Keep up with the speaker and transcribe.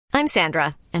I'm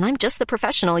Sandra, and I'm just the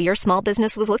professional your small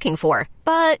business was looking for.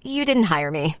 But you didn't hire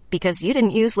me because you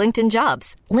didn't use LinkedIn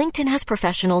Jobs. LinkedIn has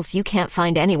professionals you can't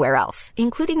find anywhere else,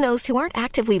 including those who aren't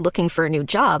actively looking for a new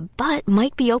job, but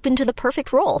might be open to the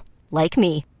perfect role, like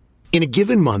me. In a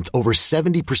given month, over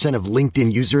 70% of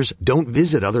LinkedIn users don't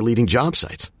visit other leading job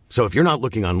sites. So if you're not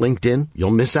looking on LinkedIn,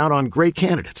 you'll miss out on great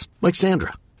candidates like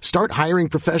Sandra. Start hiring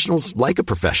professionals like a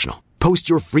professional. Post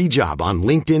your free job on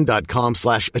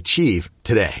linkedin.com/achieve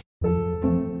today.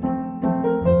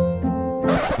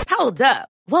 Hold up.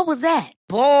 What was that?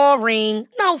 Boring.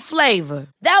 No flavor.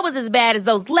 That was as bad as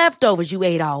those leftovers you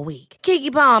ate all week.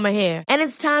 Keke Palmer here. And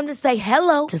it's time to say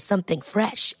hello to something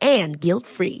fresh and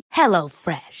guilt-free. Hello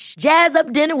Fresh. Jazz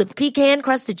up dinner with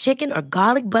pecan-crusted chicken or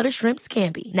garlic butter shrimp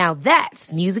scampi. Now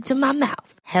that's music to my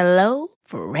mouth. Hello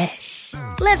Fresh.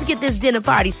 Let's get this dinner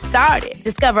party started.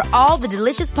 Discover all the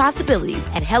delicious possibilities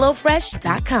at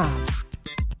HelloFresh.com.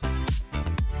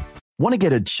 Want to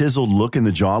get a chiseled look in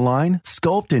the jawline?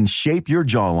 Sculpt and shape your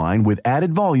jawline with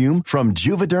added volume from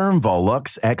Juvederm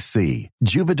Volux XC.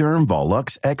 Juvederm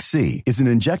Volux XC is an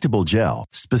injectable gel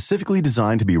specifically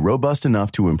designed to be robust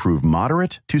enough to improve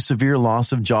moderate to severe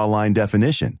loss of jawline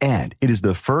definition. And it is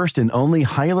the first and only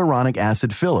hyaluronic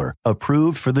acid filler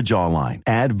approved for the jawline.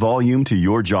 Add volume to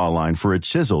your jawline for a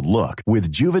chiseled look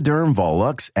with Juvederm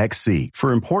Volux XC.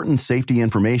 For important safety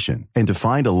information and to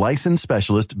find a licensed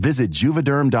specialist, visit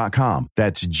Juvederm.com.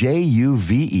 That's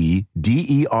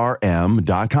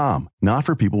Juvederm.com. Not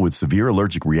for people with severe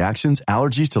allergic reactions,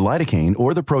 allergies to lidocaine,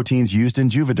 or the proteins used in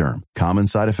Juvederm. Common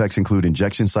side effects include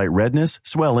injection site redness,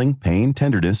 swelling, pain,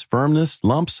 tenderness, firmness,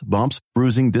 lumps, bumps,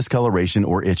 bruising, discoloration,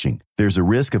 or itching. There's a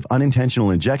risk of unintentional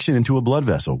injection into a blood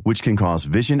vessel, which can cause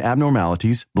vision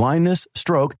abnormalities, blindness,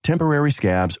 stroke, temporary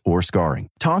scabs, or scarring.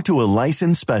 Talk to a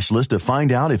licensed specialist to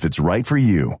find out if it's right for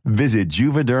you. Visit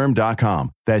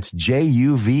Juvederm.com. That's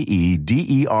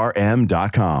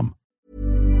Juvederm.com.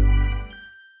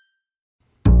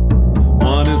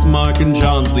 One is Mark and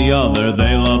John's, the other,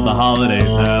 they love the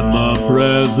holidays and the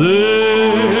presents.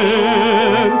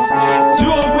 Two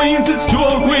old queens, it's two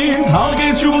old queens.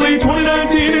 Holidays Jubilee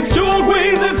 2019, it's two old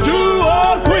queens, it's two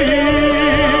old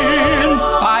queens.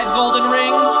 5 golden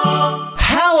rings.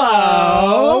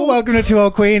 Hello! Welcome to Two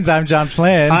Old Queens. I'm John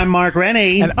Flynn. I'm Mark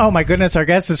Rennie. And oh my goodness, our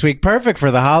guest this week, perfect for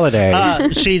the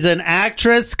holidays. She's an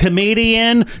actress,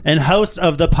 comedian, and host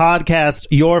of the podcast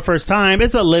Your First Time.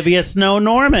 It's Olivia Snow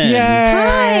Norman.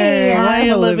 Yay! Hi,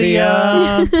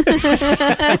 Olivia.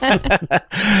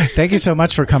 Thank you so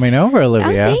much for coming over,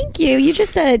 Olivia. Oh, thank you. You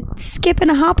just skip and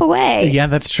a hop away. Yeah,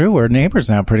 that's true. We're neighbors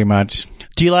now, pretty much.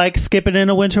 Do you like skipping in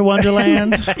a winter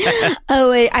wonderland?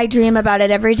 I dream about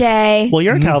it every day. Well,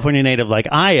 you're a California native like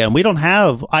I am. We don't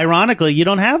have, ironically, you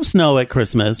don't have snow at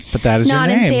Christmas. But that is Not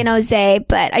your name. in San Jose,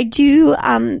 but I do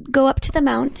go up to the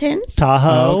mountains.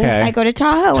 Tahoe. Oh, okay. I go to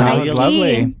Tahoe and I Tahoe's ski.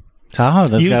 lovely. Tahoe,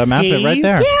 that's got a map ski? right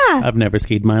there. Yeah. I've never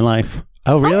skied in my life.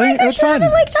 Oh, really? Oh my gosh, It's fun. you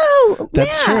haven't Lake Tahoe.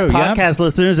 That's Yeah. true. Yep. Podcast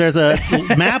listeners, there's a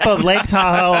map of Lake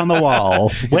Tahoe on the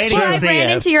wall. Waiting Well, to I see ran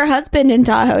it. into your husband in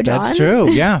Tahoe, John. That's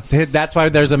true. Yeah. That's why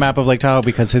there's a map of Lake Tahoe,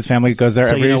 because his family goes there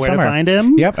So every you know where summer. to find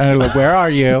him? Yep. And I'm like, where are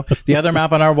you? The other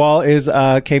map on our wall is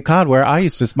Cape Cod, where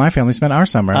my family spent our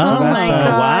summer. Oh, So Oh my that's,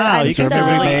 God. wow. I'm You guys so- are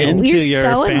really into we're your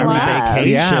so in family love. vacations.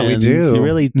 Yeah, we do. You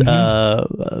really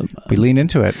we lean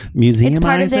into it. museum. It's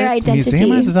part of their identity.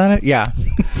 Museum, is that it? Yeah.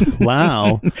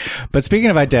 Wow. But speaking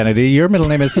of identity, your middle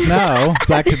name is Snow.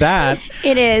 Back to that.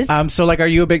 It is. So like, are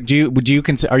you a big,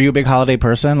 are you a big holiday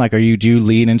person? Like, do you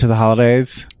lean into the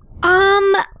holidays?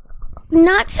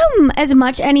 Not as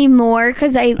much anymore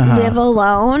because I live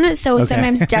alone. So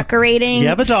sometimes decorating. You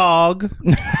have a dog.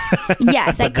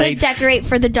 Yes, I could decorate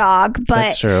for the dog, but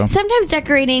That's true. sometimes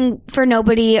decorating for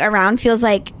nobody around feels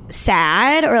like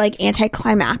sad or like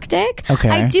anticlimactic. Okay.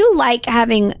 I do like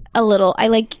having I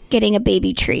like getting a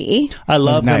baby tree. I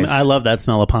love them. Nice. I love that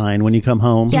smell of pine when you come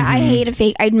home. Yeah, I hate a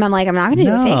fake. I'm like, I'm not going to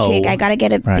do a fake tree. I got to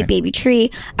get a Right. baby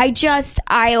tree. I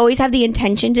always have the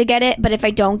intention to get it, but if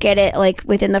I don't get it, like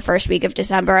within the first week of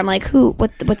December, I'm like,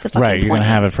 what's the fucking Right. You're point? going to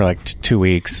have it for like 2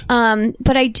 weeks.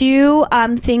 But I do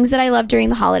things that I love during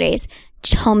the holidays.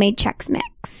 Homemade Chex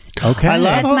Mix. Okay. I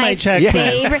love That's my homemade Chex Mix.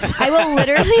 favorite. I will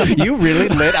literally. You really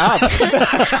lit up.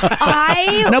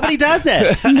 Nobody does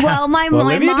it. Well, my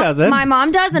Olivia mom, does it. my mom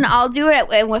does, and I'll do it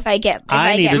if I get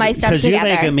my stuff because together.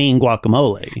 you make a mean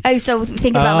guacamole. Oh, so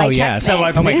think about my Chex yes.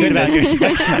 Mix. Oh my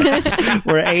goodness.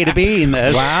 We're A to B in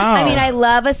this. Wow. I mean, I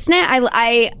love a snack.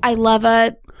 I love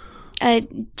a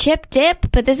chip dip,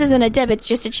 but this isn't a dip. It's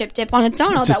just a chip dip on its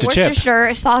own. All It's just that a chip.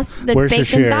 Worcestershire sauce that's baked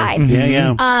Worcestershire. inside. Yeah,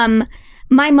 yeah.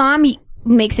 My mom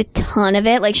makes a ton of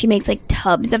it. Like she makes like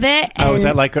tubs of it. Oh, is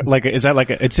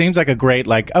that it seems like a great,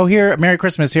 like, oh, here, Merry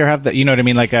Christmas, here, have the, you know what I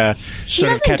mean? Like a she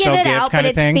sort of doesn't give catch-all it gift out, kind but of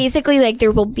it's thing? basically like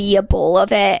there will be a bowl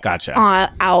of it Gotcha.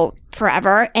 Out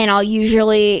forever. And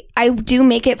I do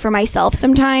make it for myself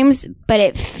sometimes, but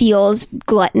it feels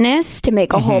gluttonous to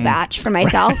make a whole batch for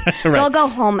myself. So I'll go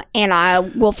home and I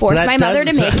will force my mother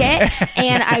to make it.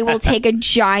 And I will take a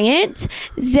giant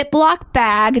Ziploc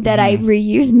bag that I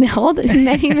reuse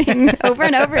many over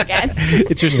and over again.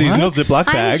 It's your seasonal Ziploc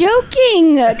I'm bag.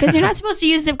 joking, because you're not supposed to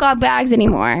use Ziploc bags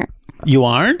anymore. You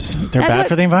aren't? They're bad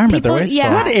for the environment. They're wasteful.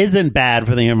 yeah. What isn't bad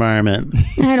for the environment?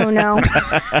 I don't know.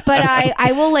 But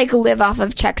I will like live off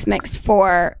of Chex Mix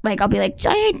for like, I'll be like,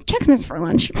 I ate Chex Mix for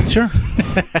lunch. Sure.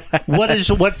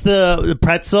 What's the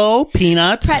pretzel,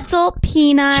 peanut, Pretzel,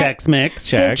 peanut, Chex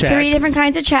Mix, There's Chex. 3 different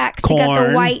kinds of Chex. You got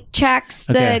Corn. the white Chex,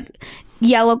 Okay. the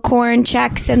yellow corn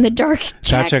Chex, and the dark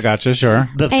Chex. Gotcha, sure.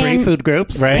 The 3 And- food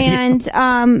groups, Right. And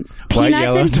peanuts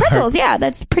yellow, and pretzels. Yeah,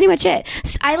 that's pretty much it.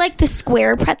 I like the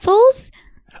square pretzels,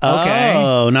 Okay.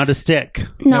 Oh, not a stick.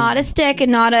 not a stick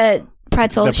and not a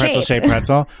pretzel The shape. pretzel-shaped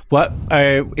pretzel. What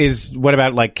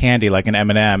about like candy, like an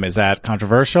M&M? Is that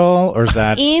controversial, or is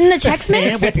that... In the Chex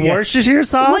Mix? With Worcestershire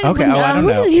sauce? What- Okay, I don't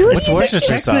know. who What's do you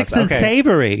Worcestershire think? Chex sauce? Mix is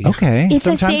savory. Okay. It's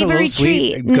a Sometimes savory little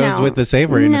sweet treat. goes No. with the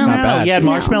savory, and it's No. not bad. You had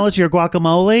marshmallows, your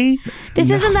guacamole? This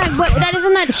isn't that. That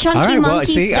isn't that chunky All right, well,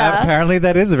 monkey see, stuff. apparently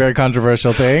that is a very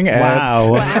controversial thing. and-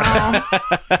 Wow. Wow.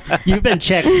 You've been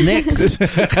Chex Mix.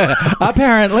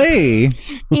 Apparently.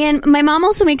 And my mom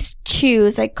also makes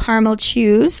chews, like caramel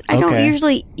chews. I don't Okay.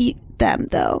 usually eat them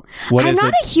though. What I'm is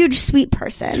not it? a huge sweet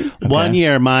person. One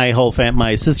year, my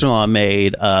sister-in-law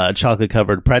made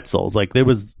chocolate-covered pretzels. Like, there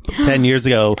was 10 years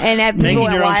ago. And people making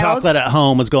went your own wild. chocolate at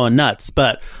home was going nuts.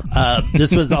 But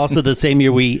this was also the same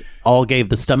year we all gave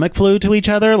the stomach flu to each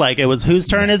other. Like, it was whose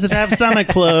turn is it to have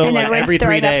stomach flu? And like everyone's every 3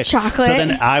 throwing up days. chocolate. So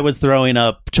then I was throwing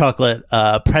up chocolate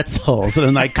pretzels,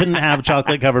 and I couldn't have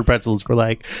chocolate-covered pretzels for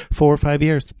like 4 or 5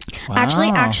 years.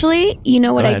 Actually, you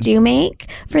know what Go I ahead. do make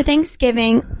for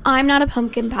Thanksgiving? I'm not a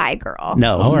pumpkin pie girl.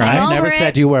 No, All right. I I'm never over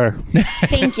said it. you were.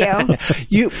 Thank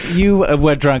you. You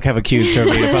were drunk, have accused her of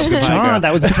being a pumpkin pie girl. John,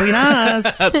 that was between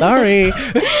us. Sorry.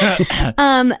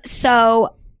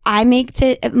 So I make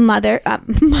the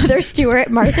Martha Stewart.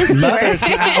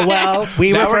 Well,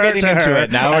 we Now we're refer getting to into her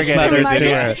it. Now we're as getting Mother into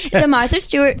Stewart. it. It's a Martha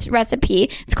Stewart's recipe.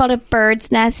 It's called a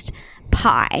bird's nest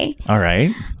pie. All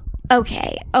right.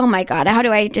 Okay. Oh my God. How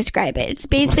do I describe it? It's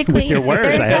basically With your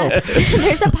words,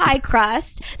 there's a pie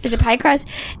crust. There's a pie crust,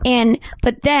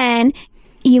 but then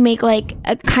you make like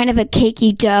a kind of a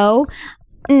cakey dough.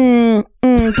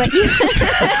 But you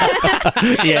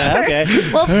Yeah, okay.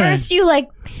 well, first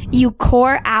you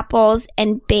core apples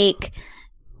and bake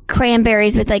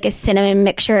cranberries with like a cinnamon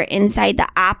mixture inside the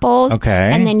apples. Okay.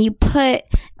 And then you put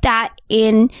that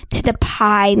into the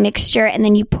pie mixture and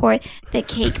then you pour the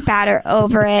cake batter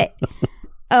over it.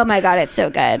 Oh my God, it's so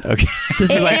good. Okay. This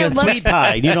is like a it looks- sweet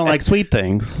pie. You don't like sweet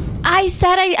things. I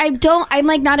said I don't. I'm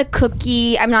like not a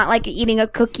cookie. I'm not like eating a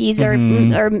cookies or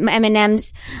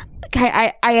M&Ms.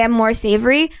 I am more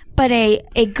savory, but a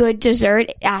good dessert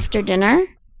after dinner.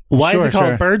 Why is Sure, it called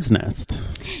sure. Bird's Nest?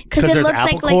 Because it there's looks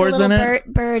apple like a cores little in it?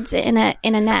 birds in a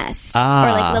nest, Ah.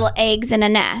 or like little eggs in a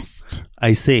nest.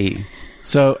 I see.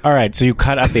 So, all right. So you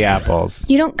cut up the apples.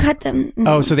 You don't cut them.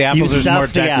 Oh, so the apples are stuff more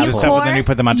the decorative apples. stuff, and then you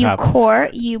put them on top.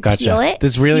 You Gotcha. peel it.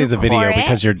 This really you is a video core it,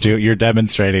 because you're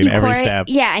demonstrating you every core it, step.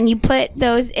 Yeah, and you put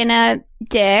those in a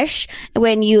dish.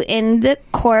 When you in the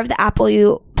core of the apple,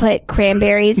 you put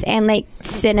cranberries and like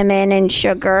cinnamon and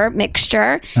sugar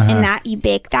mixture, and that you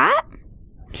bake that.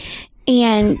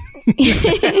 And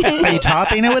Are you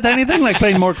topping it with anything? Like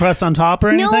putting more crust on top or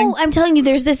anything? no, I'm telling you,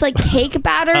 there's this like cake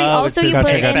batter. Also, you Gotcha,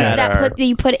 put in gotcha.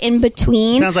 you put in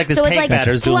between. Sounds like this so cake it's like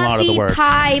batter's doing a lot of the fluffy work.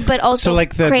 pie, but also So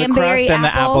like the cranberry crust and the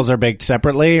apple. apples are baked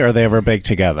separately, or are they ever baked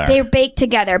together? They're baked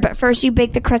together, but first you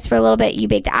bake the crust for a little bit. You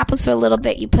bake the apples for a little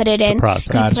bit. You put it in. process.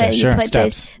 You Gotcha, put, sure, you put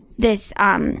steps. this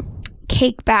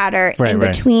cake batter Right, in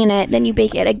right. between it. Then you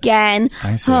bake it again.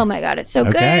 I see. Oh my God, it's so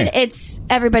Okay. good.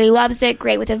 Everybody loves it.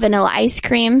 Great with a vanilla ice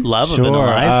cream. Love Sure. a vanilla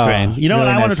ice Oh, cream. You know what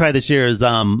really I want to nice. try this year is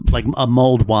like a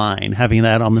mulled wine, having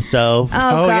that on the stove. Oh, Oh,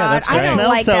 God, yeah, that's I great. don't Smells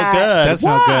like so that. good. It does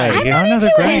smell Why? good. I'm Yeah, not no, into they're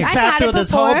it. great. I've After had it this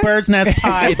whole before. bird's nest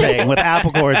pie thing with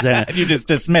apple cores in it. You just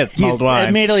dismiss You mulled wine.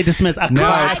 immediately dismiss a No,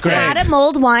 classic. it's great. I had a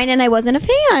mulled wine and I wasn't a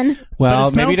fan. Well,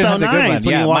 it maybe you didn't have smells the so good nice one.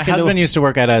 when Yeah, you my walk into- husband used to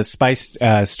work at a spice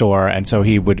store, and so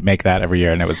he would make that every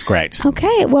year, and it was great.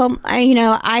 Okay, well,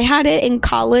 I had it in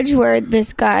college where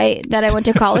this guy that I went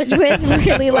to college with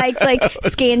really liked like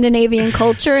Scandinavian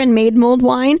culture and made mulled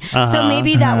wine. So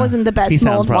maybe that wasn't the He best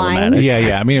sounds mulled wine. problematic.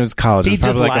 Yeah. I mean, it was college. It He was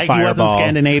probably just like a liked- he wasn't Fireball,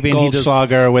 Scandinavian, he just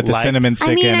Goldschlager with the liked- cinnamon stick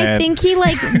I mean, in I it. think he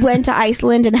like went to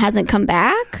Iceland and hasn't come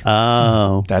back.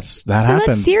 Oh, that So happens.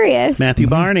 that's serious. Matthew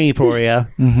Barney for you.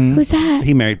 Who's that?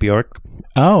 He married Bjork.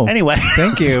 Oh, Anyway.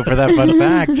 thank you for that fun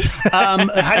fact.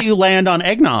 How do you land on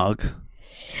eggnog?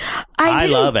 I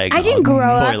didn't- love eggnog. I didn't grow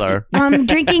Spoiler. up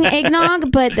drinking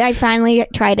eggnog, but I finally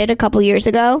tried it a couple years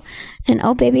ago, and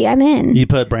oh baby, I'm in. You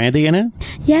put brandy in it?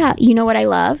 Yeah, you know what I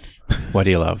love? What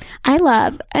do you love? I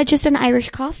love just an Irish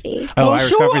coffee. Oh, Irish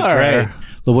sure. coffee's great.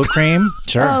 The whipped cream?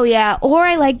 Sure. Oh yeah, or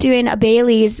I like doing a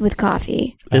Bailey's with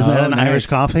coffee. Isn't that Oh, an nice. Irish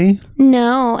coffee?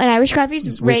 No, an Irish coffee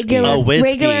is whiskey. regular, Oh, whiskey.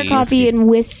 regular coffee and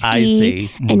whiskey I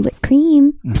see. and whipped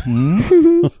cream.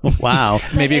 Wow.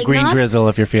 Maybe a green eggnog? drizzle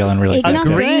if you're feeling really Eggnog?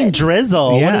 festive. Green Good.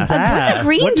 drizzle. What Yeah. is that? What's a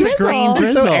green What's drizzle? green I'm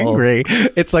drizzle? So angry.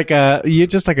 It's like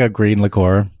just like a green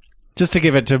liqueur. Just to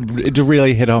give it to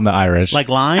really hit home the Irish. Like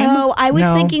lime? Oh, I was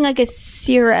No. thinking like a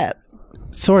syrup.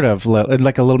 Sort of.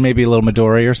 Like maybe a little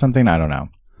Midori or something. I don't know.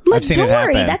 I've seen it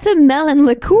Midori, happen. that's a melon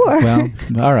liqueur. Well,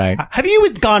 all right. Have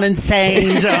you gone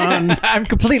insane, John? I'm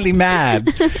completely mad.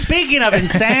 Speaking of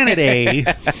insanity,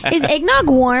 Is eggnog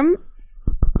warm?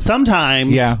 sometimes,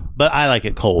 Yeah. but I like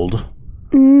it cold.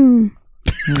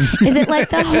 Is it like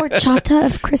the horchata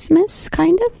of Christmas,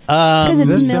 kind of? Because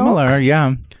They're it's milk. similar,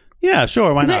 yeah. Yeah,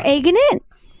 sure. Why Is there not? egg in it?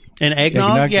 An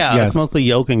eggnog? Eggnog? Yeah, Yes. it's mostly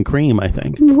yolk and cream, I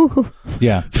think.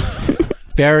 Yeah.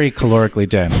 Very calorically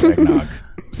dense eggnog.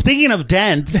 Speaking of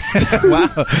dense, Wow.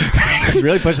 He's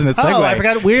really pushing the segue. oh, I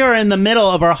forgot. We are in the middle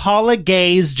of our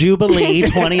Holidays Jubilee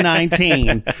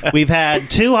 2019. We've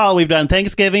had we've done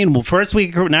Thanksgiving, first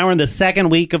week, now we're in the second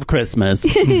week of Christmas.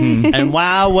 And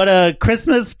wow, what a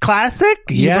Christmas classic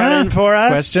you brought in for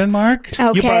us. Question mark?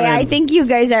 brought Okay, in- I think you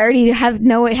guys already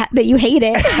know that you hate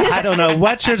it. I don't know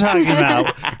what you're talking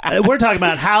about. We're talking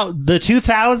about how the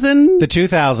 2000 The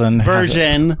 2000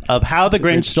 version of How the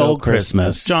Grinch Stole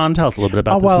Christmas. John, tell us a little bit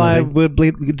about this well, movie. I would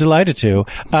be delighted to.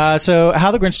 So,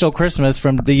 How the Grinch Stole Christmas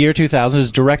from the year 2000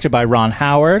 is directed by Ron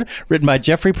Howard, written by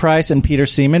Jeffrey Price and Peter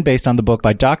Seaman, based on the book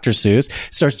by Dr. Seuss.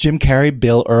 Stars Jim Carrey,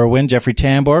 Bill Irwin, Jeffrey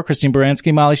Tambor, Christine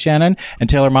Baranski, Molly Shannon, and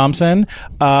Taylor Momsen.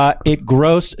 It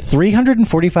grossed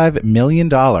 $345 million,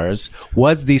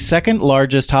 was the second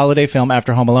largest holiday film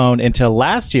after Home Alone until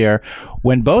last year,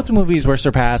 when both movies were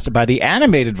surpassed by the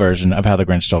animated version of How the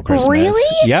Grinch Stole Christmas.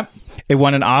 Really? Yep. It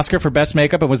won an Oscar for Best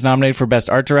Makeup and was nominated for Best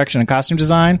Art Direction and Costume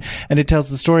Design. And it tells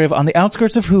the story of on the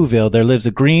outskirts of Whoville, there lives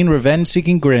a green,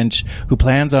 revenge-seeking Grinch who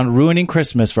plans on ruining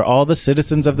Christmas for all the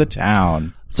citizens of the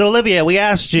town. So, Olivia, we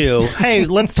asked you, hey,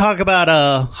 let's talk about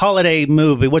a holiday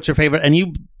movie. What's your favorite? And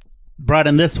you brought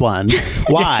in this one.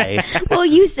 Why? Well,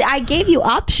 I gave you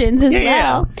options as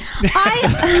well.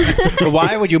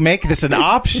 Why would you make this an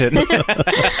option?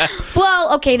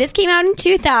 Well, okay, this came out in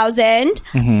 2000.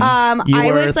 You I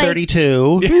were was like,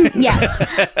 32.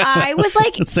 yes, I was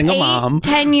like Single mom.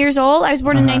 10 years old. I was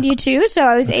born in 92, so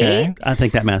I was 8. I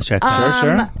think that math checks.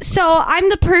 Sure. So I'm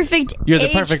the perfect You're the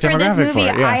age perfect for this demographic movie. for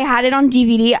it, yeah. I had it on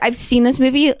DVD. I've seen this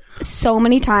movie so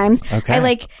many times. Okay.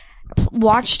 I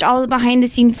watched all the behind the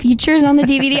scene features on the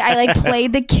DVD. I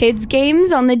played the kids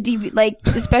games on the DVD,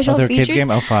 the special Other features. kids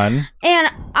game? Oh, fun. And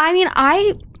I mean,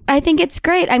 I think it's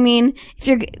great. I mean, if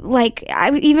you're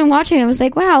I even watching it, I was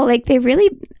like, wow, they really,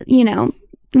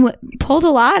 pulled a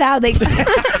lot out. They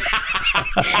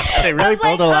really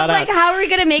pulled a lot out. How are we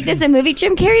gonna make this a movie?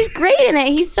 Jim Carrey's great in it.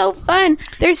 He's so fun.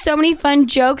 There's so many fun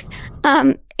jokes.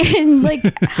 And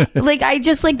I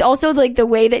just also the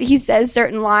way that he says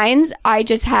certain lines. I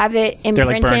just have it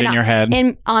imprinted burned in your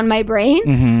head. on my brain.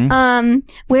 Mm-hmm.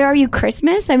 Where Are You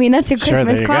Christmas? I mean, that's a Sure,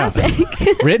 Christmas there you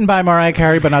classic. Written by Mariah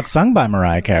Carey, but not sung by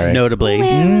Mariah Carey. Notably.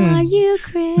 Where are you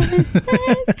Christmas?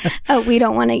 Oh, we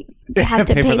don't want to have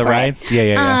to pay for the rights?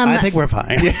 Yeah. I think we're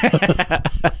fine.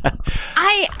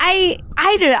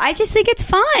 I don't know. I just think it's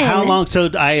fun. How long? So,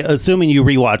 assuming you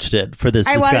rewatched it for this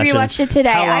I discussion. rewatched it today.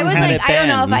 How long I was had like, it I don't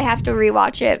know been? if I have to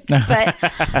rewatch it, but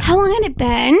how long had it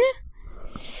been?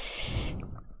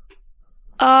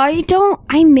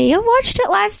 I may have watched it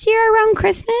last year around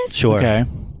Christmas. Sure. Okay.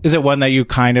 Is it one that you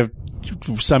kind of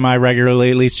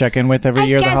semi-regularly at least check in with every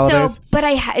year, the guess holidays? so, but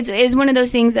it's one of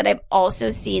those things that I've also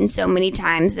seen so many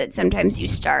times that sometimes you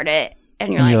start it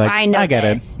and you're like, I know I get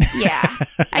this. it.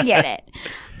 Yeah, I get it.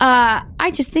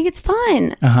 I just think it's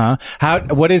fun.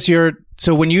 What is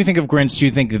so when you think of Grinch, do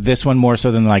you think of this one more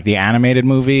so than the animated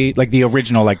movie, the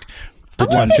original, The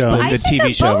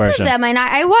TV show both version. Of them, and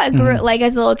I grew, like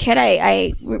as a little kid,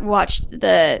 I watched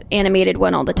the animated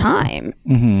one all the time.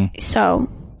 Mm-hmm. So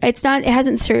it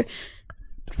hasn't served.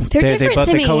 They're different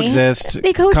to me. They coexist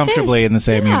comfortably in the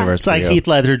same universe. It's like Heath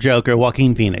Ledger Joker,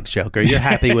 Joaquin Phoenix Joker. You're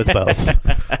happy with both.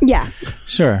 Yeah.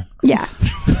 Sure. Yeah.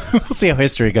 We'll see how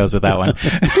history goes with that one.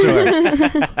 Sure.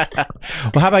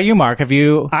 Well, how about you, Mark?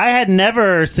 I had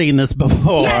never seen this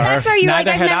before. Yeah, that's where you're like,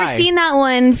 I've never seen that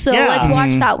one, so let's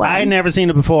watch that one. I had never seen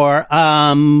it before.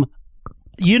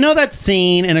 You know that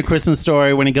scene in A Christmas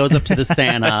Story when he goes up to the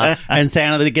Santa and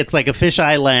Santa gets like a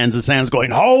fisheye lens and Santa's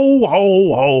going, ho,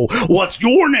 ho, ho, what's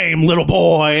your name, little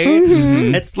boy?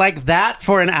 Mm-hmm. It's like that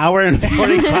for an hour and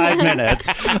 45 minutes.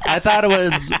 I thought it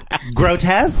was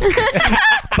grotesque.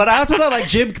 But I also thought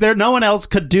like no one else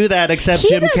could do that except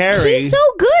Jim Carrey. He's so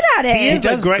good at it.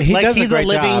 He's a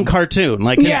living cartoon.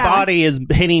 Like his body is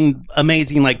hitting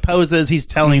amazing like poses. He's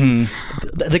telling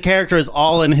the character is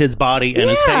all in his body and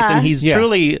his face, and he's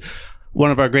truly one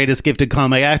of our greatest gifted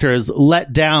comic actors,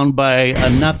 let down by a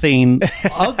nothing,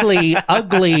 ugly,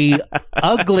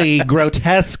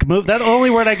 grotesque move. That only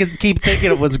word I could keep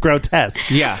thinking of was grotesque.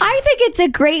 Yeah. I think it's a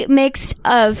great mix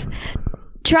of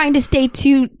trying to stay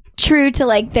true to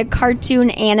like the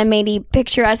cartoon animated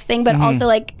picturesque thing, but also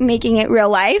like making it real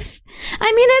life.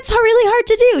 I mean, it's really hard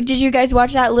to do. Did you guys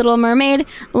watch that Little Mermaid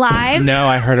live? No,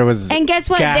 I heard it was. And guess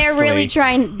what? Ghastly. They're really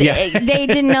trying. They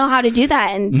didn't know how to do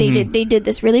that, and they did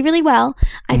this really, really well.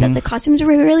 I thought the costumes were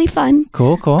really, really fun.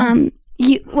 Cool.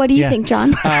 What do you think,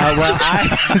 John? Well,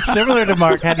 I, similar to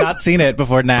Mark, had not seen it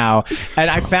before now,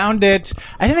 and I found it.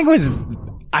 I didn't think it was.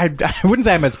 I wouldn't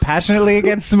say I'm as passionately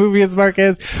against the movie as Mark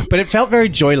is, but it felt very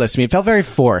joyless to me. It felt very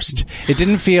forced. It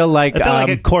didn't feel like... It felt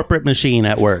like a corporate machine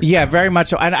at work. Yeah, very much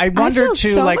so. And I wonder,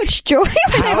 too, so like... much joy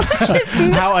when I watched this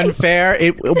movie. How unfair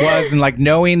it was, and like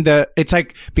knowing it's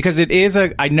like... Because it is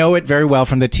I know it very well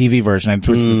from the TV version. It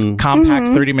was this compact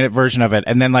 30-minute version of it.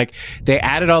 And then like they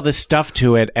added all this stuff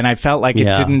to it, and I felt like it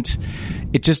didn't...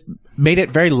 It just made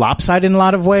it very lopsided in a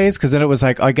lot of ways, because then it was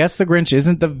like, I guess the Grinch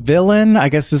isn't the villain. I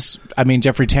guess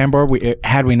Jeffrey Tambor,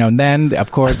 had we known then,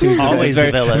 of course, he was always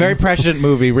the villain. Very prescient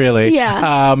movie, really.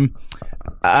 Yeah.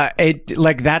 It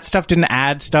like that stuff didn't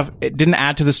add It didn't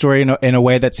add to the story in a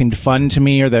way that seemed fun to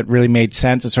me or that really made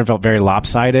sense. It sort of felt very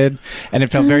lopsided, and it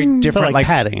felt very different, like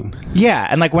padding. Yeah,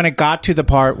 and like when it got to the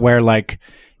part where like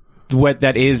what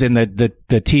that is in the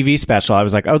TV special, I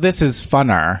was like, oh, this is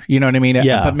funner. You know what I mean?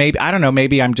 Yeah. But maybe, I don't know,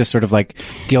 maybe I'm just sort of like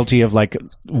guilty of like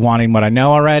wanting what I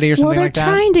know already or something like that.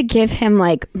 Well, they're trying to give him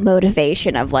like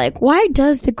motivation of like, why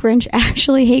does the Grinch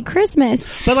actually hate Christmas?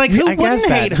 But like, who wouldn't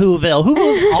hate Whoville?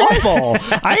 Whoville's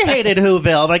awful. I hated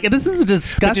Whoville. Like, this is a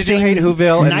disgusting. But did you hate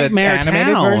Whoville nightmare in the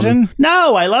animated town version?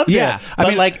 No, I loved Yeah. it.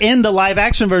 But like in the live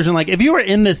action version, like if you were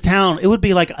in this town, it would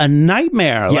be like a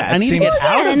nightmare. Like, Yeah, I need to get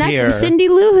out of and here. that's Cindy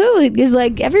Lou Who is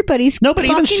like everybody's No, but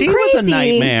even fucking she crazy. was a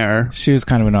nightmare. She was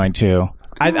kind of annoying too.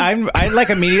 I like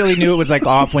immediately knew it was like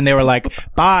off when they were like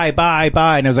bye,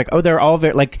 and I was like, oh, they're all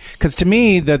very like, because to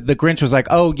me the Grinch was like,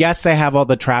 oh yes, they have all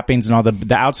the trappings and all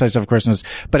the outside stuff of Christmas,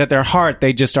 but at their heart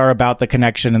they just are about the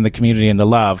connection and the community and the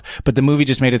love. But the movie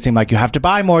just made it seem like you have to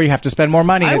buy more, you have to spend more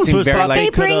money. And it seemed very like they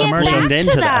bring it back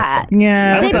to that.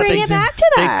 Yeah, They bring it back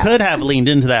to that. They could have leaned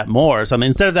into that more. So I mean,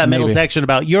 instead of that middle section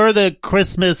about you're the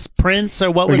Christmas Prince, or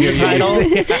what was the title?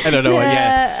 I don't know what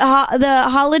yet. The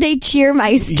Holiday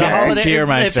Cheermeister.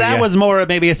 Cheermeister, If that was more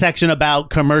maybe a section about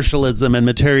commercialism and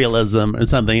materialism or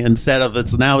something, instead of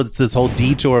it's this whole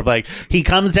detour of like he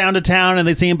comes down to town and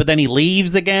they see him, but then he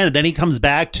leaves again and then he comes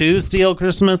back to steal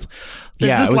Christmas.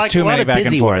 Yeah, it was too many back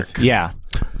and forth. Work. Yeah.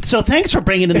 So thanks for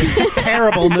bringing in this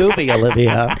terrible movie,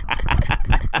 Olivia.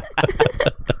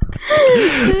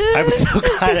 I'm so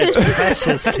glad it's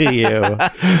precious to you.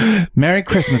 Merry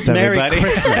Christmas, everybody.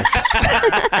 Merry Christmas.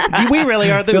 We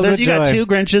really are. Filled with You got joy. 2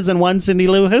 Grinches and 1 Cindy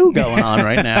Lou Who going on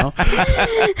right now.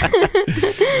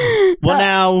 Well,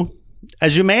 now,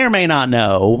 as you may or may not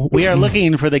know, we are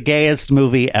looking for the gayest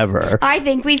movie ever. I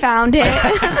think we found it.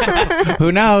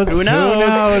 Who knows? Who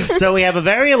knows? So we have a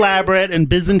very elaborate and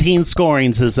Byzantine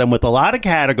scoring system with a lot of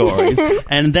categories.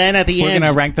 And then at the We're end...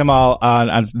 going to rank them all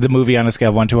on the movie on a scale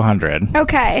of 1 to 100.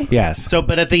 Okay. Yes. So,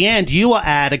 but at the end, you will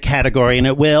add a category and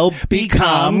it will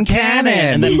become canon.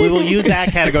 And then we will use that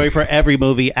category for every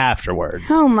movie afterwards.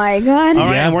 Oh my God. All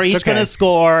right, Yeah, and we're it's each going to okay.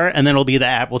 score, and then it'll be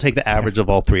we'll take the average of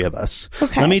all 3 of us.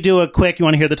 Okay. Let me do a quick quick. You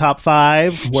want to hear the top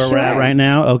 5 where we're at right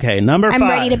now? Okay, number 5. I'm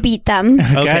ready to beat them.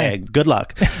 Okay, good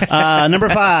luck. Number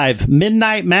 5,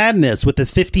 Midnight Madness with a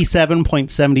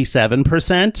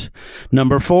 57.77%.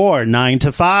 Number 4, 9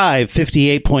 to 5,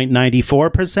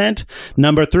 58.94%.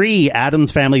 Number 3,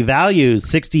 Addams Family Values,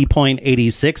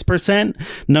 60.86%.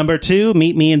 Number 2,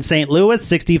 Meet Me in St. Louis,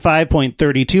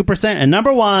 65.32%. And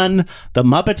number 1, The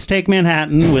Muppets Take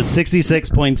Manhattan with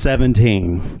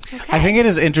 66.17. I think it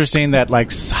is interesting that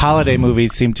like holiday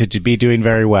movies seem to be doing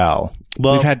very well.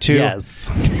 Well, we've had 2. Yes.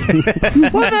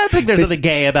 Well, I think there's something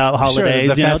gay about holidays.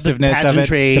 Sure, the festiveness of it,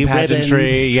 the pageantry.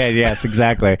 Ribbons. Yeah, yes,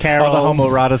 exactly. Carols. All the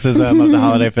homoeroticism of the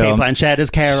holiday films. Kate Blanchett is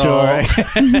Carol. Sure.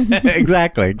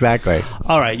 Exactly.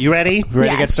 All right, you ready?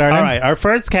 Ready to get started? All right, our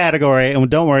first category, and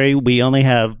don't worry, we only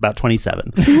have about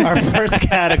 27. Our first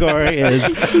category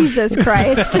is... Jesus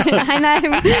Christ. You guys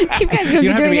will You be don't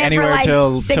have to doing be it anywhere for like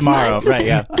till 6 tomorrow. months. Right,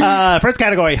 yeah. First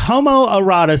category,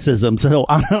 homoeroticism. So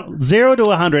on 0 to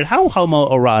 100, how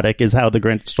homoerotic is How the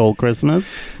Grinch Stole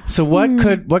Christmas? So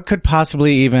what could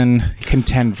possibly even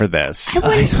contend for this?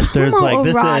 There's like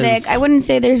this homoerotic. is. I wouldn't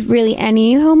say there's really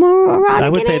any homoerotic. I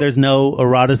would in say it. there's no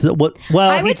eroticism. Well,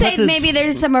 I he would say puts his- maybe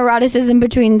there's some eroticism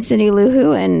between Cindy Lou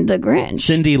Who and the Grinch.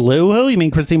 Cindy Lou Who? You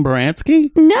mean Christine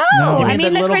Baranski? No, You I mean mean the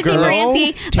the little Chrissy girl?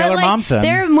 Baranski. Taylor but like, Momsen.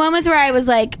 there are moments where I was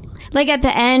like at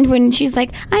the end when she's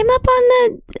like, I'm up on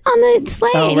the sleigh.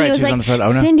 Oh, and right, he was she was like, on the sleigh.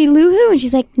 Oh, no. Cindy Lou Who, and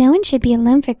she's like, no one should be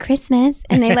alone for Christmas.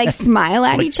 And they like smile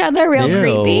at each other real Ew.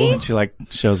 creepy. She like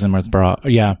shows him with bra.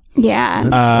 Yeah. Yeah.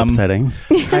 That's upsetting.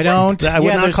 I don't. I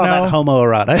would not there's call no, that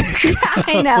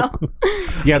homoerotic. I know.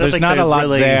 Yeah, don't there's think not a there's lot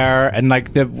really- there, and like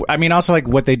also like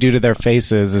what they do to their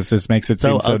faces is just makes it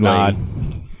So seem so ugly. odd.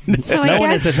 So I No one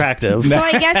guess, is attractive. so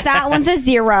I guess that one's a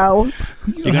 0.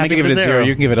 You don't have to give it a 0.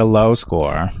 You can give it a low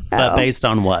score. But based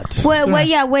on what?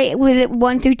 Wait, was it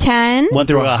 1 through 10? 1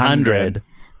 through 100.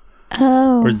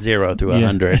 Oh. Or 0 through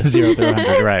 100. 0 through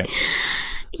 100, right?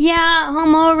 Yeah,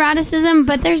 homoeroticism,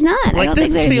 but there's not. I Like don't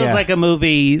this think there's. feels like a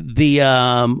movie the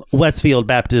Westfield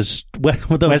Baptist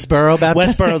Westboro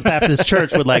Baptist? Westboro's Baptist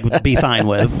Church would like be fine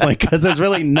with, like, because there's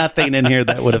really nothing in here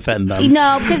that would offend them.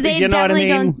 No, because they You know what I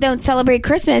definitely mean? don't celebrate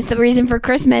Christmas. The reason for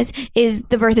Christmas is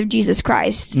the birth of Jesus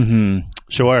Christ.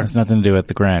 Sure, It's nothing to do with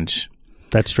the Grinch.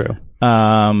 that's true.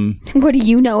 What do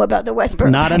you know about the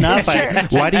Westboro Not enough.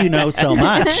 Baptist Church? Why do you know so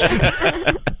much?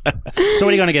 So what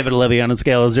are you going to give it, Olivia, on a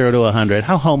scale of 0 to 100?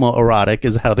 How homoerotic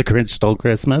is How the Grinch Stole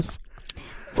Christmas?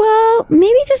 Well,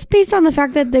 maybe just based on the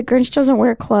fact that the Grinch doesn't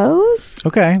wear clothes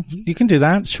Okay, you can do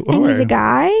that. Sure. and he's a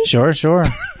guy. Sure.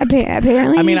 Apparently,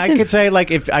 I mean, he's I could say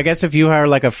like if you are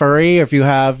like a furry, or if you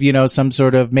have some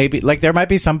sort of maybe like there might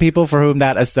be some people for whom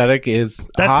that aesthetic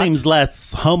is That hot. seems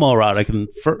less homoerotic than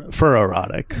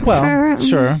fur-erotic. Well,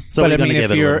 sure, So but we're I gonna mean, give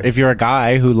if it a little. you're a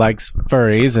guy who likes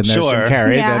furries and there's Sure. some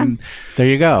carry, Yeah. then there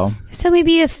you go. so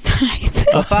maybe a 5.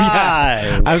 A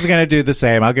 5. I was gonna do the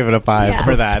same. I'll give it a 5 Yeah.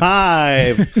 for that.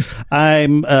 5.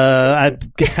 I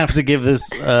have to give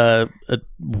this a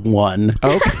 1.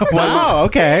 Okay. Wow.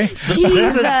 Okay.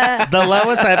 Jeez, The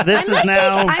lowest. This is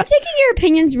now. I'm taking your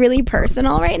opinions really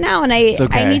personal right now, and I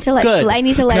okay. need to let Good. I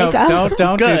need to let No, it go.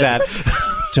 don't do Good. that.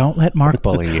 Don't let Mark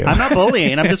bully you. I'm not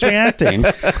bullying. I'm just reacting.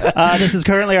 This is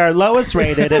currently our lowest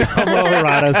rated in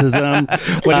homoeroticism.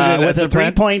 With a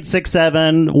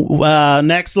 3.67.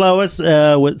 Next lowest,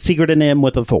 with Secret of Nim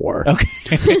with a 4.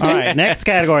 Okay. All right. Next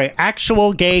category: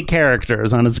 actual gay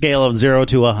characters on a scale of 0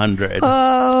 to 100.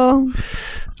 Oh,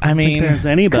 I mean, There's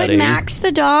anybody? could Max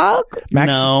the dog? Max,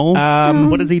 No.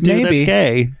 What does he do maybe. that's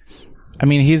gay? I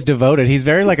mean, he's devoted. He's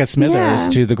very like a Smithers Yeah.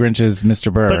 to the Grinch's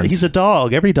Mr. Burns. But he's a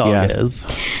dog. Every dog Yes. is.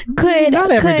 Could Not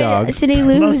every could dog. Cindy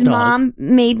Lou's Most dogs. mom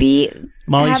maybe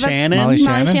Molly have Shannon? Molly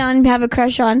Molly Shannon have a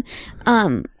crush on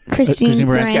Christine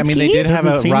Baranski. I mean, they did have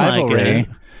Doesn't a seem like rivalry it.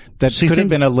 that She could have seems-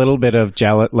 been a little bit of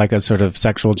like a sort of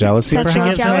sexual jealousy, Sexual She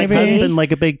perhaps. gives her jealousy. husband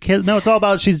like a big kiss. No, it's all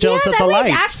about she's jealous of that the would-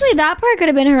 lights. actually that part could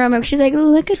have been her homework. She's like,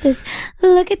 look at this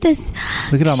Look at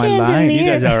all my lights. chandelier. You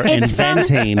guys are It's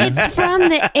inventing. It's from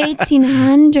the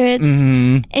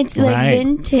 1800s. It's like Right.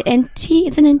 vintage antique.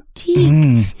 It's an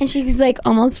antique, and she's like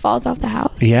almost falls off the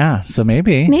house. Yeah, so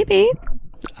maybe. Maybe.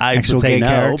 I Actual would say gay no,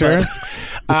 characters.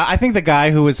 I think the guy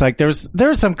who was like there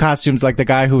were some costumes like the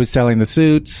guy who was selling the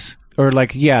suits or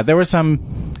like there were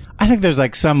some. I think there's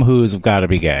like some who's have got to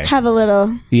be gay. Have a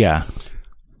little. Yeah,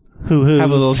 Who? have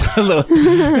a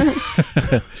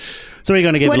little. So we're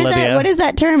going to give What is Olivia. that? What is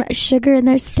that term? Sugar in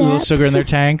their A little step. sugar in their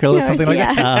tank or something like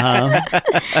that.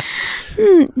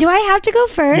 Uh-huh. Do I have to go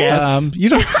first? Yes. You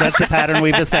don't. That's the pattern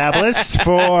we've established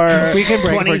for We can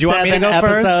break for it. Do you want me to 27 go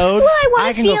first? episodes. Well, I want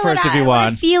I to can go feel first it if out. you I wanna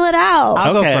want. feel it out.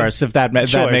 I'll Okay. go first if that makes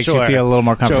Sure. you feel a little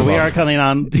more comfortable. Sure, we are coming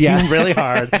on really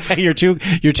hard. your two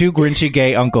grinchy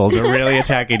gay uncles are really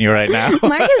attacking you right now.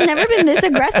 Mark has never been this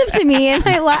aggressive to me in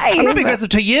my life. I'm not being aggressive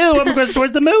to you. I'm aggressive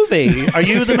towards the movie. Are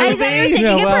you the I thought you were movie? taking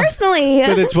Yeah, it well, personally.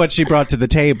 But it's what she brought to the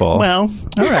table. Well,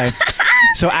 all right.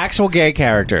 So actual gay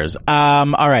characters. All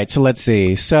right. So let's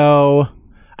see. So,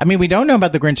 I mean, we don't know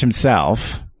about the Grinch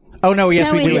himself. Oh no, yes,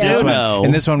 No, we we do. In do. this one. No.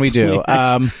 In this one, we do.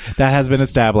 That has been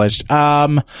established.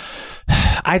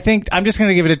 I think I'm just going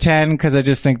to give it a 10 because I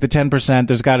just think the 10%.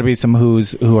 There's got to be some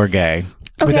who are gay,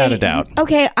 without a doubt.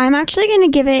 Okay, I'm actually going to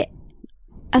give it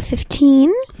a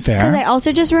 15. Fair. Because I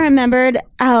also just remembered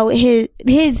how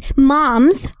his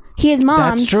moms. He has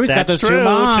moms. That's true. He's got That's those two true.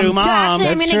 moms. Two So actually, I'm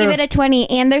That's going to true. give it a 20,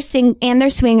 and they're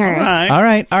swingers. all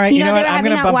right. All right. You know, what? they were I'm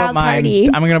having going to that bump up wild mine. party.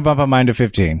 I'm going to bump up mine to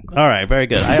 15. All right, very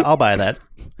good. I'll buy that.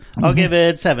 I'll give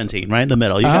it 17, right in the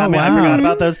middle. You got me. I wow. forgot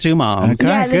about those two moms. Okay.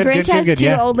 Yeah, the Good, Grinch good, has good, two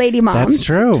yeah. old lady moms. That's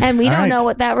true. And we All don't right. know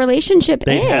what that relationship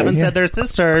They is. haven't said they're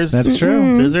sisters. That's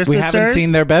true. Scissor We sisters. haven't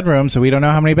seen their bedroom, so we don't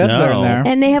know how many beds are in No. there.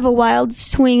 And they have a wild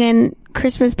swinging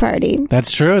Christmas party.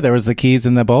 That's true. There was the keys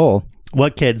in the bowl.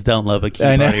 What kids don't love a key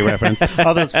I know. party reference?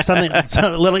 All those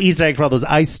a little Easter egg for all those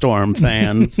Ice Storm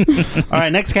fans. All right,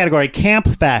 next category: camp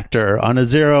factor on a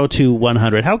 0 to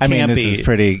 100. How campy? I mean, this is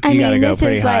pretty. I You got to mean, go this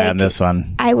pretty is high like- on this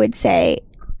one. I would say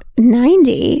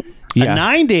 90. Yeah. A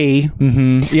 90.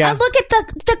 Yeah. Look at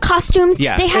the costumes.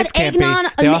 Yeah, They had it's campy. eggnog,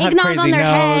 They all have eggnog crazy on their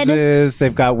head. noses.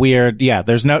 They've got weird. Yeah,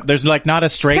 there's like not a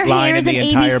straight Her line hair in is the an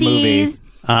entire movie. ABCs.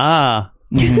 Ah,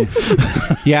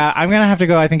 Yeah, I'm gonna have to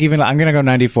go. I think I'm gonna go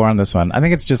 94 on this one. I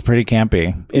think it's just pretty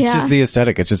campy. It's Yeah. just the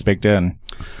aesthetic. It's just baked in.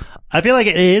 I feel like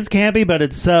it is campy, but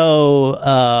it's so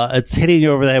it's hitting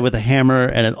you over the head with a hammer,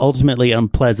 and it's ultimately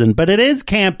unpleasant. But it is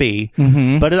campy.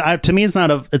 Mm-hmm. But to me, it's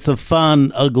not a. It's a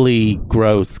fun, ugly,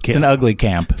 gross camp. It's an ugly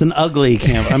camp. It's an ugly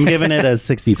camp. I'm giving it a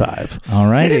 65.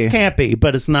 Alrighty. It is campy,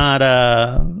 but it's not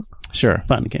a Sure.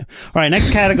 fun camp. All right, next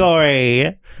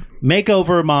category.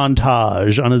 Makeover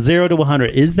montage on a 0 to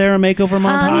 100. Is there a makeover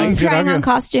montage? He's Good trying argument. on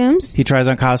costumes. He tries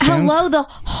on costumes. Hello, the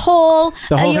whole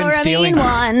him you're stealing a mean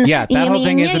one. Yeah, that whole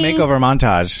thing is a Yummy. makeover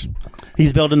montage.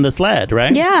 He's building the sled,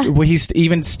 right? Yeah. Well, he's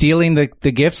even stealing the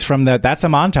gifts from that's a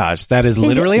montage. That is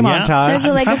literally a Yeah. montage. There's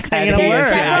like saying a there's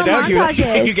word. several I know,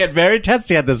 montages. you get very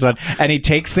testy at this one. And he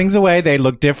takes things away. They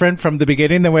look different from the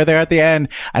beginning than where they're at the end.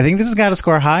 I think this has got to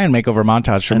score high in makeover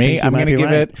montage for me. think you I'm might going to be give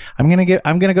right. it,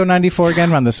 I'm going to go 94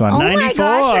 again on this one. Oh my 94.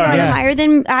 gosh, you're going Yeah. higher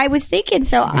than I was thinking,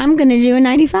 so I'm going to do a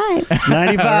 95.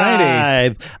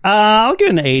 95. I'll give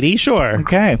it an 80, sure.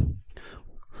 Okay.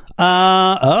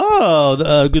 How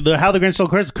the Grinch Stole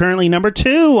Christmas currently number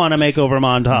 2 on a makeover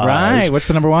montage. Right. What's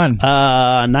the number one?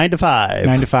 9 to 5.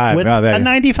 9 to 5. With Oh, there a you-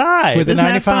 95. With a Isn't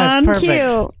 95. that fun? Perfect.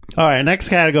 Cute. All right, next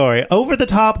category. Over the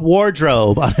top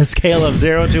wardrobe on a scale of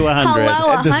 0 to 100. Hello,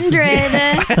 100.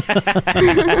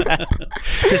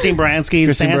 Christine Baranski's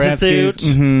Christine Santa Baranski's,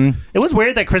 suit. It was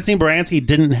weird that Christine Baranski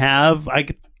didn't have a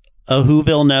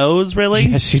Whoville nose, really.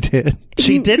 Yes, she did.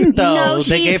 She didn't, though. No,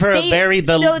 they gave her the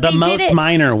they most did it-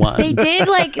 minor one. They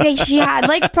did she had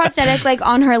like prosthetic like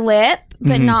on her lip,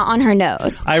 but not on her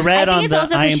nose. I read I on think it's the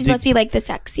also because she's IMDb supposed to be like the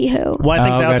sexy Who. Well, I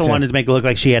think Oh, they also gotcha. wanted to make it look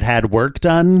like she had work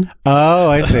done. Oh,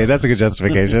 I see. That's a good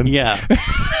justification. Yeah.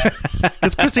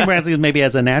 Because Christine Baranski maybe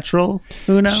as a natural.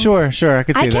 Who knows? Sure. I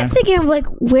could see I kept that. thinking of like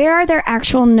where are their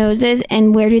actual noses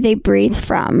and where do they breathe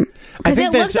from? Because think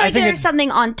it that's- looks I like think there's it- something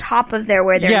on top of there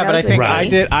where their Yeah, nose but I think would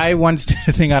be. I once did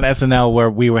a thing on SNL where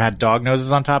we had dog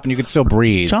noses on top and you could still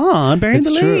breathe. John, bearing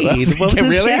the lead. What was Yeah, the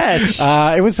really?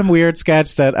 sketch? It was some weird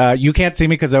sketch that you can't see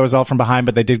me because I was all from behind,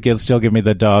 but they did still give me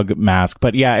the dog mask.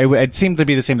 But yeah, it seemed to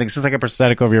be the same thing. It's just like a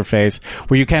prosthetic over your face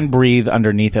where you can breathe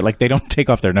underneath it. Like they don't take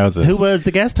off their noses. Who was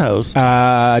the guest host?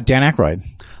 Dan Aykroyd.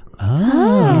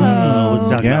 was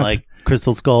talking about yes. like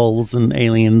crystal skulls and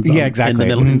aliens. Yeah, exactly. In the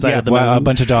middle, inside Yeah, of the well, moon. a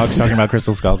bunch of dogs talking about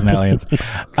crystal skulls and aliens. So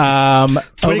what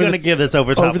are you going to give this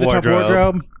over the top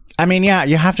wardrobe? I mean, yeah,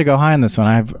 you have to go high on this one.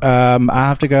 I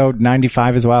have to go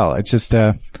 95 as well. It's just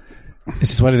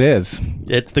what it is.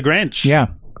 It's the Grinch. Yeah.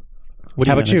 What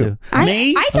How are about gonna you? do?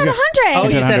 Me? I said 100. Oh,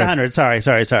 She you said said 100.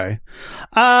 100. Sorry.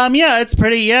 Yeah, it's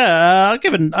pretty. Yeah, I'll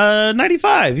give it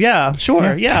 95. Yeah,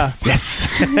 sure. Yeah. Yes.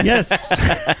 Yes.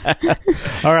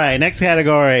 All right. Next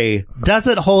category. Does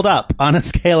it hold up on a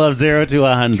scale of 0 to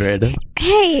 100?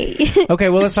 Hey. Okay,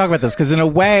 well, let's talk about this because in a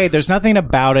way, there's nothing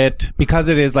about it because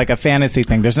it is like a fantasy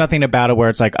thing. There's nothing about it where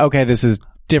it's like, okay, this is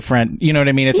different. You know what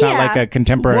I mean? It's not Yeah. like a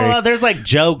contemporary. Well, there's like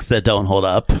jokes that don't hold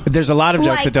up. There's a lot of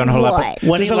jokes Like that don't hold what? up.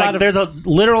 When there's a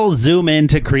literal zoom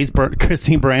into Christine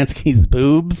Baranski's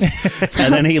boobs,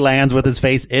 and then he lands with his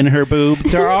face in her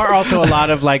boobs. There are also a lot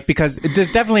of like, because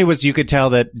this definitely was, you could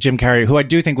tell that Jim Carrey, who I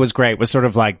do think was great, was sort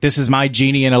of like, this is my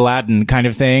genie in Aladdin kind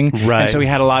of thing. Right. And so he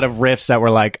had a lot of riffs that were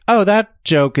like, oh, that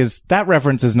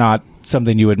reference is not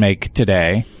something you would make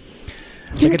today.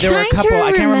 Like, there were a couple,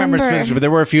 I can't remember specifically, but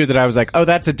there were a few that I was like, oh,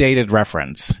 that's a dated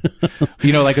reference.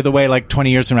 You know, like the way like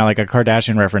 20 years from now, like a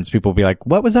Kardashian reference, people will be like,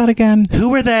 what was that again? Who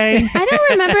were they? I don't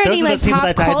remember any Those are like those people pop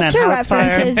that died in that culture house fire.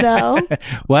 references though.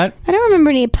 What? I don't remember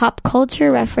any pop culture I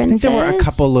references. think there were a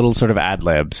couple little sort of ad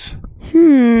libs.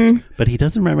 But he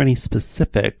doesn't remember any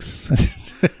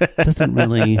specifics. Doesn't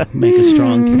really make a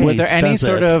strong case. Were there any does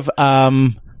sort it? of,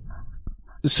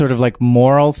 sort of like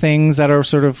moral things that are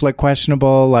sort of like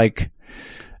questionable, like,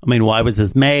 I mean, why was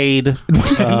this made?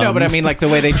 no, but I mean, like the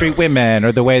way they treat women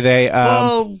or the way they.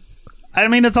 Well, I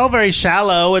mean, it's all very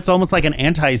shallow. It's almost like an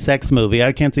anti-sex movie.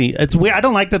 I can't see. It's weird. I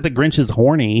don't like that the Grinch is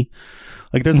horny.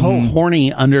 Like, there's a whole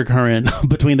horny undercurrent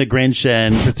between the Grinch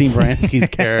and Christine Baranski's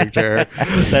character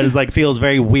that is like feels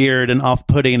very weird and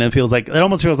off-putting, and feels like it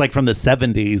almost feels like from the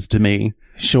 70s to me.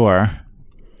 Sure.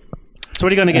 So,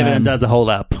 what are you going to give it? And does it hold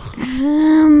up?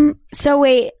 So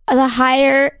wait, the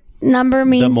higher number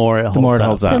means The more it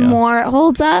holds up. the more it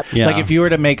holds up. Yeah. Like if you were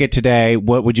to make it today,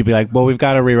 what would you be like? Well, we've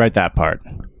got to rewrite that part.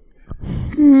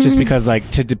 Just because, like,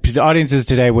 to audiences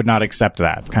today would not accept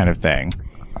that kind of thing.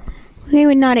 They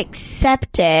would not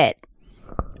accept it.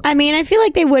 I mean, I feel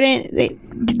like they wouldn't.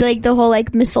 Like the whole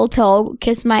like mistletoe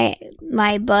kiss my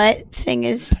butt thing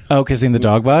is Oh, kissing the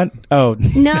dog butt? Oh,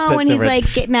 no. that's When he's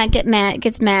different. like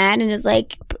gets mad, and is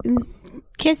like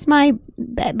kiss my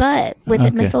butt with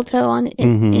the mistletoe on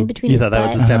in between. You his thought that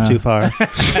butt. was a step too far. Well,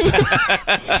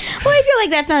 I feel like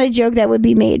that's not a joke that would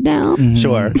be made now.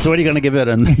 Sure. So, what are you going to give it?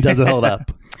 And does it hold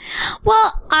up?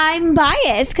 Well, I'm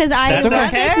biased because I That's love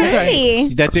okay. this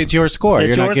movie. It's your score. It's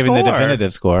You're not your giving the score.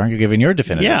 definitive score. You're giving your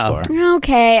definitive Yeah. score.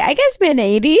 Okay, I guess an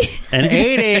 80. An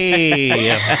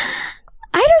 80. I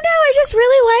don't know. I just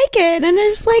really like it, and I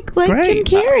just like Great. Jim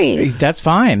Carrey. That's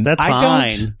fine. That's I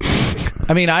fine.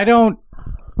 I mean, I don't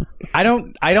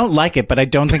like it, but I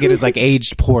don't think it is like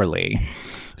aged poorly.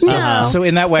 No. So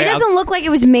in that way, It doesn't look like it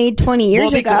was made 20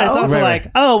 years ago. It's also Right,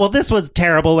 like, oh, well, this was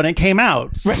terrible when it came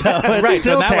out. So it's right, so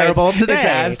still that way terrible it's, today. It's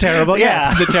as terrible.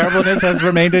 Yeah. The terribleness has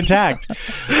remained intact.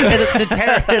 And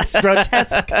it's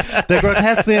grotesque. The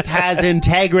grotesqueness has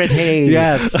integrity.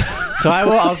 Yes. So I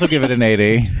will also give it an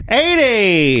 80.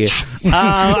 80.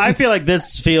 I feel like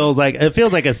this feels like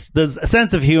the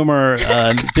sense of humor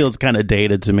feels kind of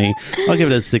dated to me. I'll give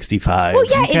it a 65. Well,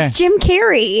 yeah, Okay. it's Jim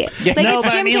Carrey. Like, no, it's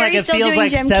but Jim I mean, Carrey like it still feels doing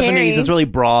like Jim 70s Carrey. is really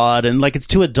broad and like it's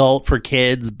too adult for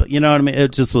kids. But you know what I mean?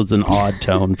 It just was an odd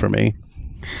tone for me.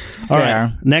 All Fair.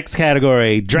 right. Next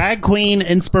category: drag queen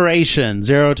inspiration,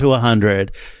 0 to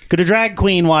 100. Could a drag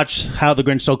queen watch How the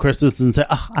Grinch Stole Christmas and say,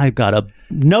 "Oh, I've got a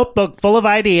notebook full of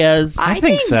ideas"? I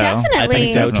think so. definitely. I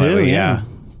think so too, yeah.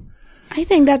 I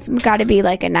think that's got to be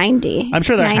like a 90. I'm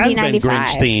sure there 90, has been 95.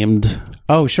 Grinch themed.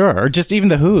 Oh, sure. Or just even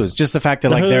the Who's. Just the fact that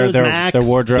The like Who's, their Max,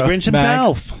 wardrobe. the Grinch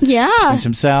Max, himself. Yeah. Grinch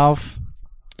himself.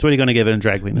 So, what are you going to give it in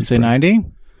drag queen? Say 90.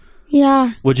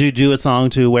 Yeah. Would you do a song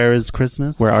to "Where Is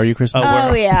Christmas"? Where are you, Christmas?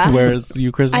 Oh, yeah. Where's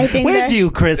you, Christmas? I think Where's there- you,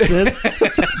 Christmas?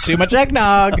 Too much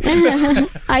eggnog.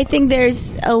 I think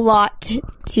there's a lot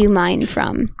to mine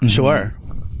from. Sure.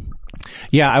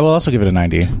 Yeah, I will also give it a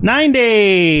 90.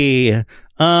 90.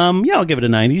 Yeah, I'll give it a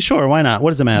 90. Sure, why not?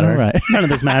 What does it matter? All right. None of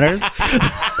this matters.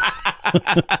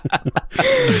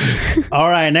 All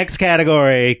right, next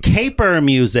category: caper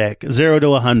music, 0 to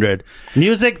 100.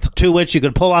 Music to which you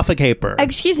could pull off a caper.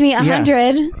 Excuse me,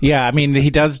 100. Yeah, I mean, he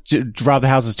does rob the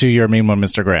houses too. You're a mean one,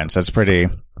 Mr. Grinch. That's pretty.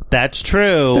 That's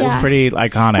true. Yeah. That's pretty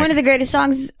iconic. One of the greatest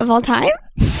songs of all time.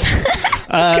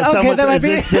 Someone, that might is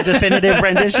this the definitive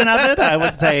rendition of it? I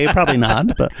would say probably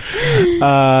not. But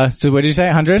so what did you say?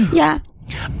 100? Yeah.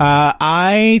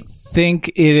 I think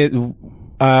it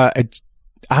is.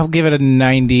 I'll give it a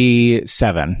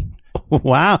 97.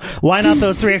 wow, why not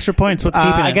those 3 extra points? What's keeping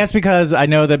it? I guess because I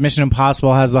know that Mission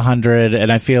Impossible has the 100, and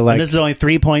I feel like And this is only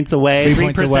 3 points away. 3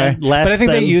 points 3% away. less. But I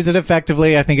think than, they use it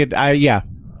effectively. I think it.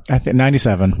 I think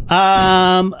 97.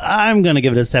 I'm going to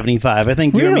give it a 75. I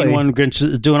think You're a Really? Mean One Grinch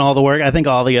is doing all the work. I think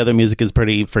all the other music is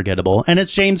pretty forgettable. And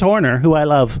it's James Horner, who I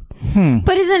love.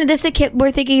 But isn't this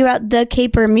we're thinking about the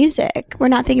caper music? We're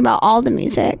not thinking about all the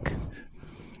music.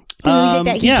 The music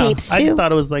that he capes to. I just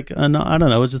thought it was like, I don't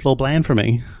know, it was just a little bland for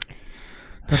me.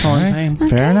 That's all I'm saying.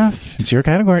 Fair enough. It's your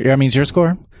category. I mean, it's your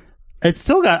score. It's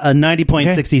still got a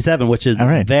 90.67, which is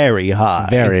very high.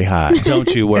 Very high.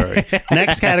 Don't you worry.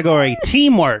 Next category,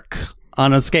 teamwork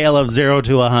on a scale of 0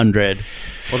 to 100.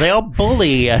 Well, they all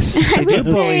bully us. They do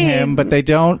bully him, but they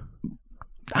don't.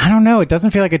 I don't know. It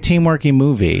doesn't feel like a teamworky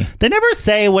movie. They never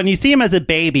say when you see him as a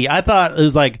baby. I thought it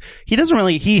was like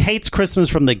he hates Christmas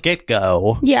from the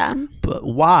get-go. Yeah. But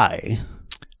why?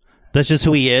 That's just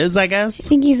who he is, I guess. I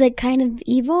think he's like kind of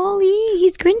evil.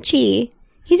 He's Grinchy.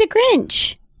 He's a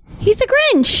Grinch. He's the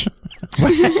Grinch.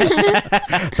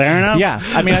 Fair enough. Yeah.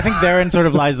 I mean, I think therein sort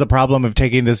of lies the problem of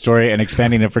taking this story and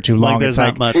expanding it for too long. There's it's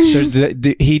not much.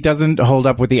 He doesn't hold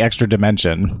up with the extra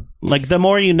dimension. Like, the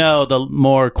more you know, the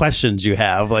more questions you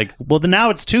have. Like, well, now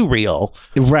it's too real.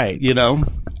 Right. You know?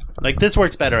 Like, this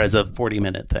works better as a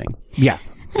 40-minute thing. Yeah.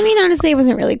 I mean, honestly, I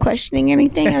wasn't really questioning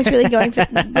anything. I was really going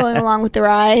along with the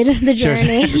ride, the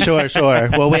journey. Sure.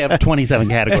 Well, we have 27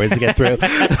 categories to get through.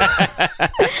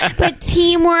 But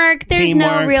teamwork, there's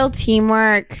no real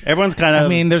teamwork. Everyone's kind of... I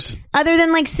mean, there's... Other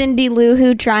than like Cindy Lou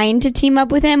Who trying to team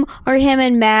up with him, or him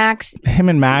and Max.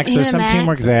 There's some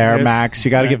teamwork there. Max,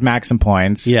 you got to give Max some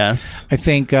points. Yes. I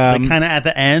think... like kind of at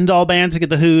the end, all bands to get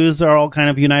the Who's are all kind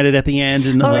of united at the end.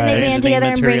 And when they band together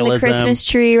and bring the Christmas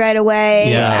tree right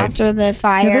away after the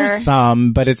fire. Yeah, there's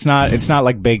some, but it's not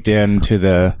like baked into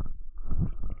the...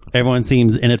 Everyone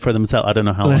seems in it for themselves. I don't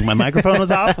know how long my microphone was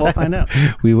off. We'll find out.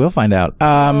 We will find out.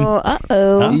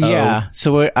 Uh-oh. Yeah.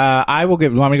 So I will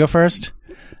give... You want me to go first?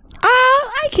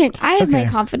 I have my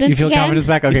confidence. You feel confidence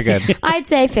back? Okay, good. I'd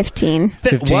say 15.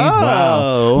 15? Whoa.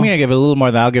 Wow. I'm going to give it a little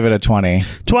more than I'll give it a 20.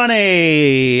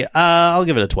 20. I'll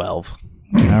give it a 12.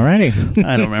 Alrighty.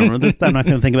 I don't remember this. I'm not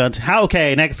going to think about it.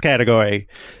 Okay, next category.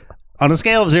 On a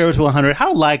scale of 0 to 100,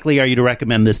 how likely are you to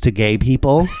recommend this to gay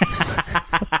people?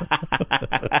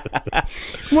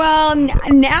 Well,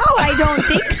 now I don't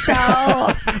think so.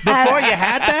 Before you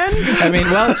had been? I mean,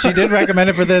 well, she did recommend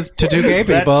it for this to two gay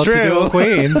people, to dual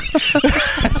queens.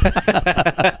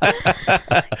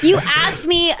 You asked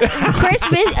me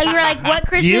Christmas. You were like, what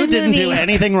Christmas You didn't movies? do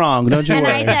anything wrong. Don't you and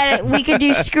worry. I said we could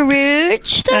do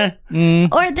Scrooged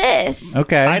or this.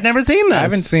 Okay. I'd never seen this. I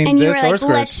haven't seen And you this were or like,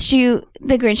 Scrooge. let's shoot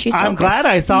the Grinch Who Stole I'm glad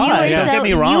I saw You it. were Don't so- get me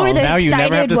you wrong. were the Now you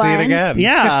never have to see it excited again.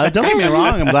 Yeah, don't get me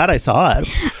wrong. I'm glad I saw it.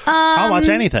 I'll watch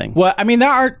anything. Well, I mean,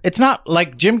 it's not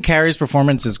like Jim Carrey's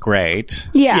performance is great.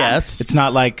 Yeah. Yes. It's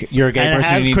not like you're a gay And it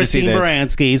person, has you need Christine to see this.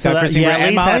 Baranski. It's got that- Christine at and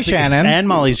least Molly have to- Shannon. And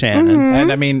Molly Shannon.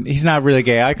 And I mean, he's not really a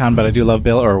gay icon, but I do love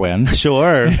Bill Irwin.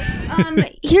 Sure.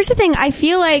 Here's the thing. I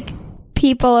feel like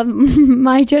people of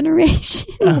my generation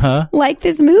like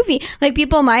this movie. Like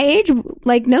people my age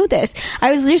like know this.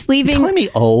 I was just leaving. Calling me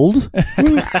old?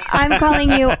 I'm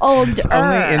calling you older.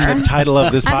 Only in the title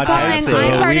of this I'm podcast.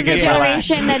 I'm part we of the can relax.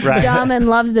 generation that's Right. dumb and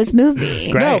loves this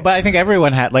movie. Great. No, but I think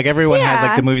everyone has Yeah.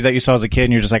 like the movies that you saw as a kid,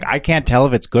 and you're just like, I can't tell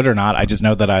if it's good or not. I just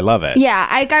know that I love it. Yeah,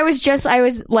 I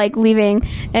was like leaving,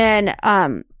 and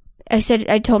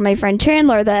I told my friend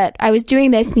Chandler that I was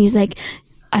doing this, and he was like,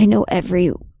 I know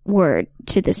every word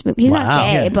to this movie. He's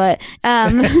not gay, but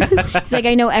he's like,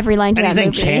 I know every line to And that he's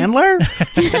movie. saying Chandler?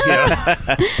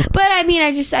 But I mean,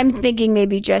 I'm thinking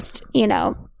maybe just,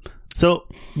 So,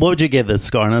 what would you give this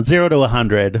score? On a 0 to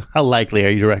 100, how likely are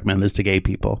you to recommend this to gay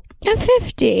people? a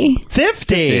 50.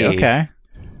 50. Okay.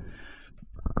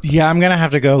 Yeah, I'm going to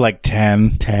have to go like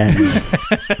 10. 10.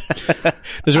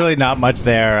 There's really not much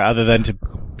there other than to,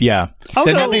 yeah.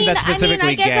 There's nothing that's specifically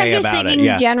I guess gay I'm just about thinking it.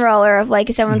 Yeah. general, or if like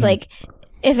someone's like,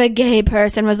 if a gay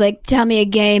person was like, tell me a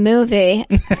gay movie,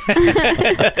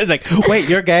 It's like, wait,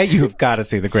 you're gay? You've got to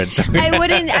see The Grinch. I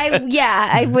wouldn't.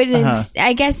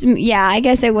 I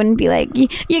guess I wouldn't be like, you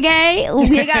gay?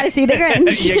 You got to see the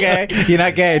Grinch. You're gay? You're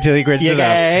not gay until the Grinch You is up.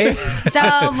 gay?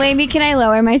 So maybe can I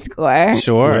lower my score?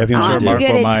 Sure. Whatever you I'm want sure to I'll Mark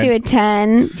get will it mind. to a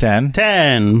 10. 10?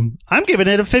 10. I'm giving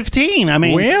it a 15. I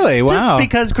mean, Really? Wow. Just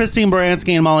because Christine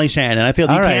Baranski and Molly Shannon. I feel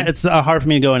you All right. can't. It's hard for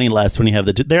me to go any less when you have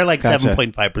the two. They're like Gotcha.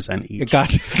 7.5% each.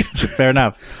 Gotcha. Fair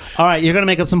enough. All right, you're going to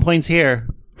make up some points here.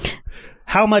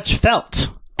 How much felt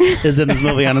is in this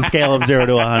movie on a scale of 0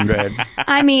 to 100?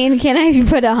 I mean, can I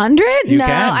put 100? You No,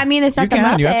 can. I mean it's not You the can.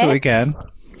 Muppets. You absolutely can.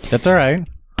 That's all right.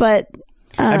 But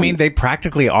I mean, they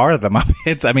practically are the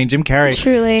Muppets. I mean, Jim Carrey,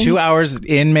 Truly. 2 hours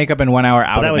in makeup and 1 hour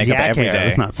out that of was makeup yak every hair. day.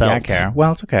 It's not felt. Yak hair.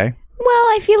 Well, it's okay. well,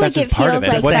 I feel That's like it just part feels of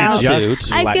it. like It wasn't felt.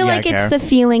 just I feel like yak it's hair. the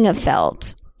feeling of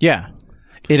felt. Yeah.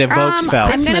 It evokes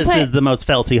felt. I'm gonna Christmas put- is the most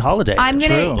felty holiday. I'm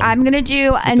True. gonna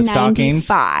do a the stockings.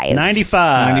 95.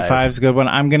 95. 95 is a good one.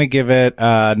 I'm going to give it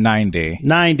 90.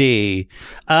 90.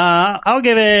 I'll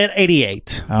give it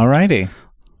 88. All righty. A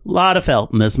lot of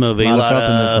felt in this movie. Lot of felt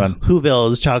in this one.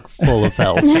 Whoville is chock full of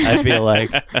felt, I feel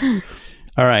like.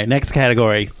 All right, next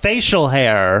category. Facial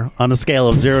hair on a scale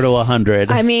of 0 to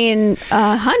 100. I mean,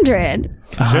 100.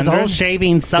 There's a whole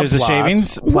shaving subplot. There's a shaving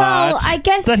plot. Well, I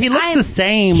guess. But he looks the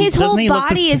same. His Doesn't whole he look the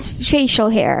body is facial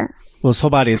hair. Well, his whole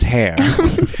body is hair.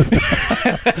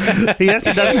 He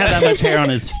actually doesn't have that much hair on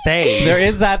his face. There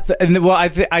is that. And well,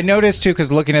 I noticed too,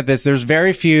 because looking at this, there's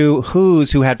very few who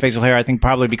had facial hair. I think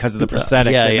probably because of the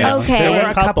prosthetics. Yeah. Okay. There were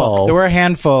a couple. There were a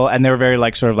handful, and they were very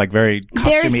very costumey.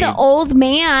 There's the old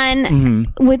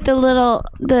man with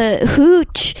the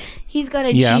hooch. He's got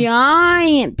a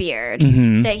giant beard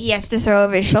that he has to throw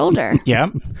over his shoulder. Yeah.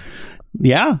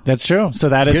 Yeah, that's true. So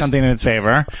that is something in its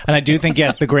favor, and I do think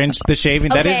the Grinch, the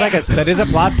shaving, that is a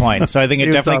plot point. So I think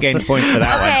it definitely gains points for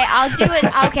that one. Okay, I'll do it.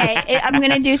 Okay, I'm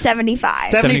gonna do 75.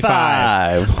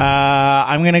 75.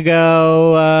 I'm gonna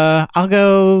go. I'll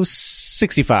go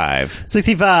 65.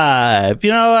 65.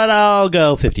 You know what? I'll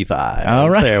go 55. All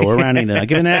right. There, we're rounding it. I'll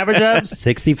give it an average of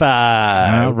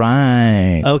 65. All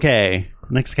right. Okay.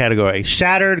 Next category.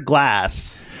 Shattered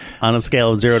glass on a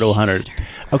scale of 0 to 100.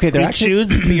 Okay, He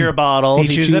chooses beer bottles.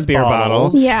 He chooses beer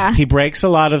bottles. Yeah. He breaks a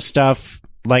lot of stuff,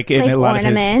 like in a lot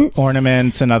ornaments. of his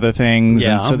ornaments and other things.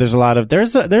 Yeah. And so there's a lot of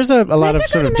there's a lot of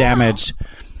sort of damage.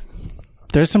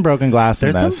 There's some broken glass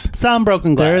in There's this. some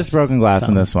broken glass. There is broken glass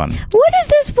in this one. What is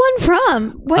this one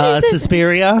from? What is this?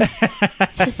 Suspiria.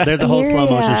 There's a whole slow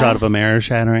motion shot of a mirror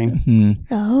shattering.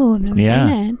 Oh, I've never seen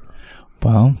it.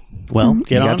 Well,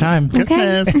 get you on got time.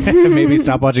 Christmas. Maybe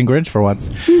stop watching Grinch for once.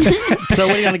 So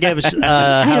what are you going to give?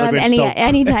 I don't have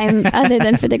any time other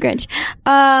than for the Grinch.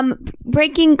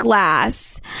 Breaking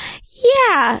glass.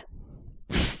 Yeah.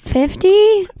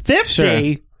 50? 50?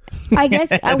 Sure. I guess.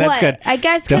 What? good. I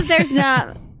guess because there's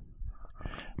not.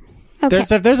 Okay.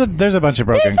 There's a bunch of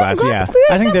broken glass. Yeah,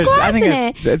 I think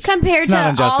it's compared it's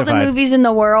not to all unjustified. the movies in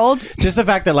the world. Just the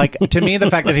fact that, to me, the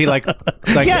fact that he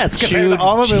Yes, compared to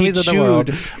all the movies in the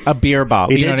world. a beer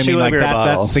bottle. He You know did what I chew mean? a beer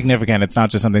bottle. That's significant. It's not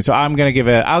just something. So I'll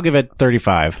give it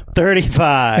 35.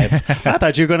 35. I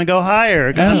thought you were going to go higher.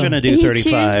 I'm going to do He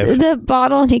 35. chews the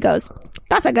bottle and he goes,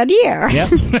 "That's a good year."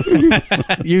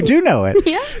 Yep. You do know it.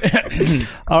 Yeah.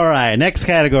 All right, next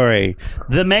category.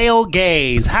 The male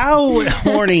gaze. How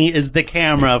horny is the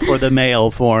camera for the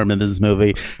male form in this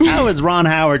movie? How is Ron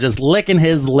Howard just licking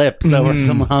his lips over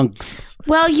some hunks?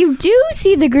 Well, you do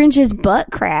see the Grinch's butt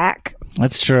crack.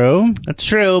 That's true. That's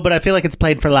true, but I feel like it's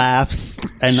played for laughs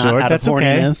and Sure, not out that's of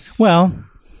okay. horniness. Well,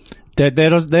 they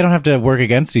don't have to work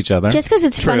against each other. Just because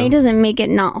it's funny doesn't make it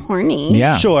not horny.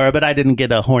 Yeah. Sure, but I didn't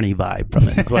get a horny vibe from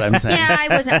it, is what I'm saying. Yeah, I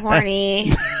wasn't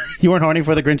horny. You weren't horny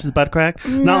for the Grinch's butt crack?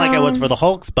 Not like I was for the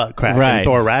Hulk's butt crack in Right.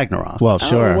 Thor Ragnarok. Well,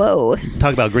 sure. Oh, whoa.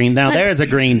 Talk about green. Now, there's a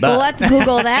green butt. Let's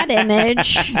Google that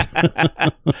image.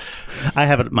 I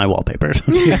have it in my wallpaper.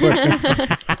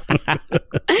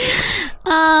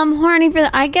 Horny for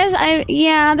the, I guess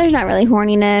there's not really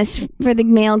horniness for the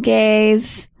male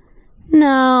gaze.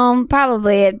 No,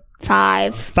 probably at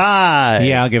 5. 5.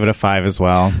 Yeah, I'll give it a 5 as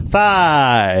well.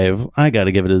 5. I got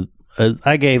to give it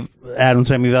I gave Adam's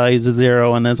Family Values a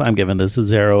 0 in this. I'm giving this a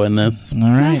 0 in this. All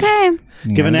right. Okay.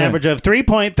 Give an average of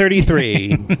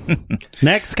 3.33.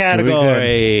 Next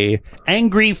category.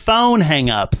 Angry phone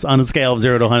hang-ups on a scale of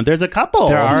 0 to 100. There's a couple.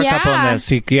 There are a Yeah. couple in this.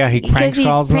 He prank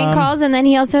calls prank them. calls, and then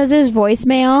he also has his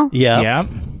voicemail. Yeah. Yeah.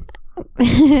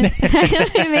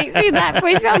 That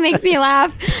voicemail makes me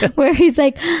laugh, where he's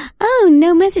like, "Oh,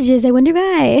 no messages. I wonder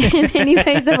why." And then he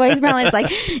plays the voicemail. And it's like,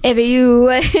 if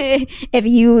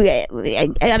you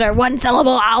utter one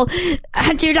syllable, I'll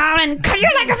hunt you down and cut you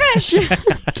like a fish.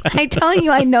 I'm telling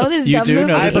you, I know this You dumb do movie.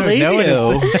 know this. I believe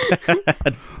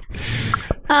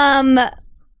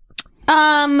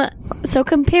you. So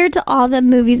compared to all the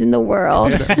movies in the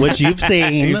world, Which you've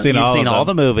seen. You've seen all of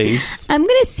them. the movies. I'm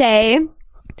gonna say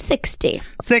 60.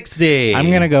 60. I'm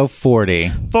going to go 40.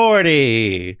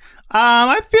 40.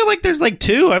 I feel like there's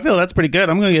 2. I feel that's pretty good.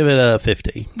 I'm going to give it a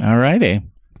 50. All righty.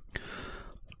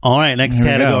 All right, next Here we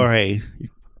category.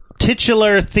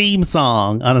 Titular theme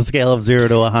song on a scale of 0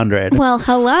 to 100. Well,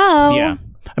 hello. Yeah.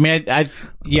 I mean,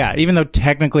 even though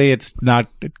technically it's not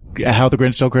How the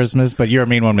Grinch Stole Christmas, but You're a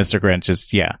Mean One, Mr. Grinch is,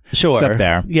 Sure. it's up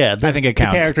there. Yeah, I think it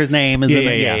counts. The character's name is in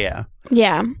the... Yeah.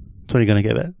 Yeah. So what are you going to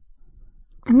give it?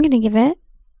 I'm gonna give it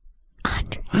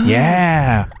 100.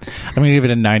 Yeah. I'm going to give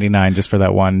it a 99 just for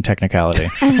that one technicality.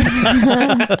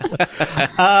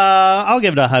 I'll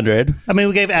give it 100. I mean,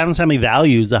 we gave Adam's Family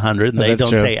Values 100, and they that's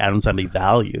don't true. say Adam's Family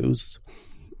Values.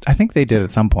 I think they did at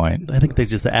some point. I think they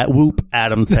just whoop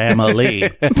Adam's Family.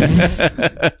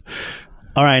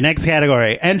 All right, next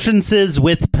category. Entrances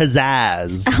with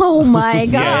pizzazz. Oh my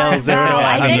god! Scale 0 to Wow,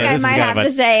 I 100. think I This is might kind have of to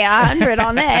a- say 100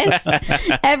 on this.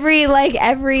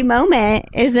 every moment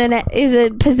is a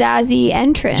pizzazzy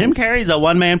entrance. Jim Carrey's a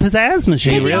one-man pizzazz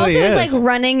machine. He really also is. like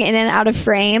running in and out of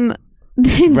frame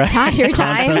the entire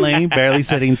time. Constantly, barely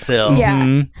sitting still.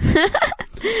 Yeah.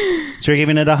 So you're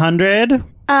giving it 100?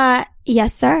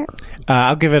 Yes, sir.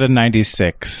 I'll give it a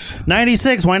 96.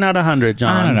 96. Why not 100,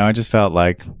 John? I don't know. I just felt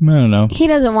like, I don't know. He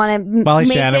doesn't want to Molly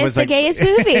make Shannon this was the like- gayest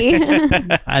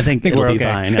movie. I think we'll we're be okay.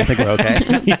 fine. I think we're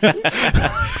okay.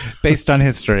 Based on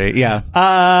history. Yeah.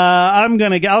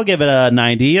 I'll give it a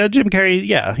 90. Jim Carrey,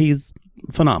 yeah, he's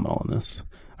phenomenal in this.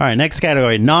 All right, next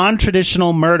category.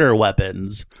 Non-traditional murder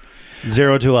weapons.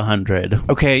 0 to 100.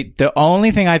 Okay. The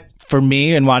only thing for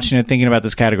me in watching it, thinking about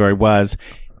this category was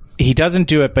he doesn't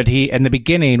do it, but in the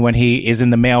beginning when he is in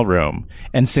the mailroom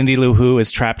and Cindy Lou Who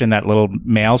is trapped in that little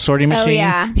mail sorting machine,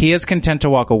 yeah. he is content to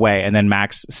walk away and then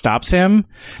Max stops him.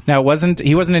 Now he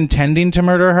wasn't intending to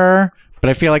murder her, but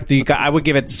I feel like I would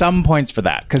give it some points for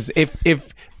that. Cause if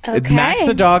Okay. Max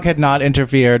the dog had not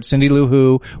interfered, Cindy Lou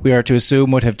Who, we are to assume,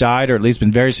 would have died or at least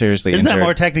been very seriously Isn't injured. that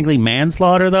more technically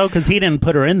manslaughter, though? Because he didn't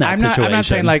put her in that I'm situation. not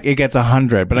saying like it gets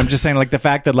 100, but I'm just saying like the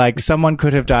fact that like someone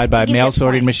could have died by a Gives mail it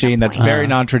sorting points, machine some that's points. very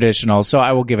non-traditional. So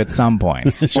I will give it some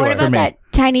points. Sure. What for about me. that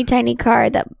tiny car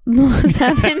that blows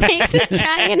up and makes a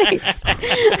giant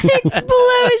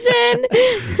explosion?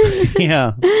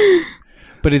 Yeah.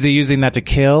 But is he using that to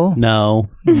kill? No.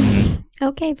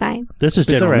 Okay, fine. This is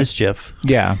general all right. mischief.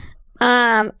 Yeah. All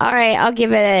right, I'll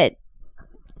give it a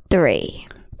 3.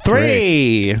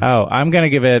 3. Oh, I'm gonna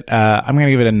give it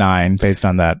a 9 based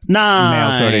on that 9.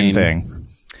 mail sorting thing.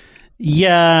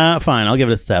 Yeah, fine. I'll give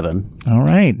it a 7. All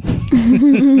right.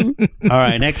 All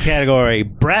right, next category.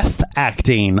 Breath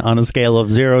acting on a scale of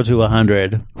 0 to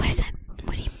 100. What is that?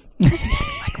 What do you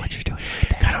Like what you're doing.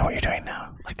 Kind of what you're doing now.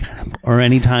 Like kind of, or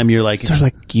anytime you're like, Sort of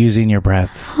like using your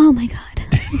breath. Oh my god.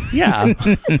 yeah.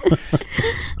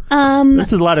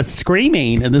 This is a lot of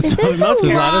screaming in this. This is most a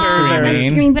lot of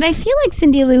screaming. but I feel like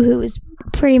Cindy Lou Who is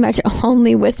pretty much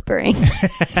only whispering.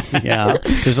 Yeah.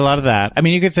 There's a lot of that. I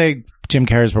mean, you could say Jim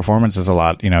Carrey's performance is a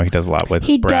lot. You know, he does a lot with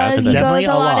He breath. does. And He then- Definitely goes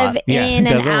a a lot lot. of Yes, he in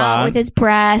and does a lot. out with his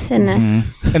breath, and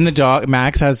and the dog,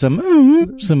 Max, has some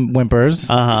whimpers.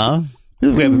 Uh-huh.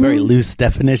 We have a very loose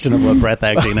definition of what breath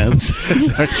acting is.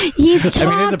 he's talking,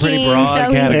 I mean, it's a pretty broad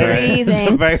so category. he's It's a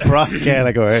breathing. very broad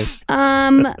category.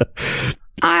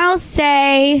 I'll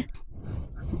say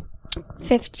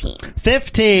 15.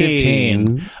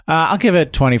 15. I'll give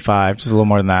it 25, just a little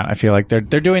more than that. I feel like they're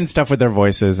doing stuff with their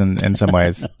voices in some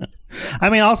ways. I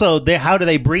mean, also, how do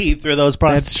they breathe through those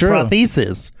That's true.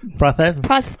 prostheses?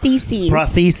 Prostheses.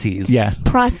 Prostheses. Yeah.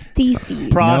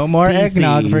 Prostheses. No more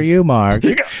eggnog for you, Mark.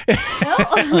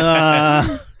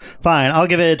 Fine, I'll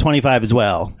give it a 25 as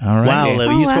well. All right. Wow,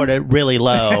 Olivia, you wow. scored it really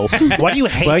low. Why do you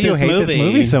hate Well, you this hate movie? this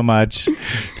movie so much.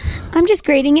 I'm just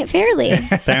grading it fairly.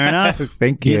 Fair enough.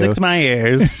 Thank you. Music to my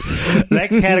ears.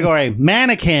 Next category,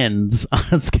 mannequins on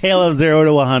a scale of 0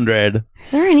 to 100. Are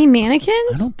there any I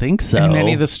mannequins? don't think so. In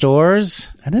any of the stores?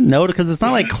 I didn't know because it's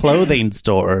not like clothing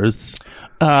stores.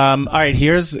 All right,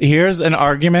 here's an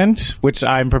argument which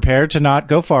I'm prepared to not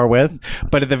go far with,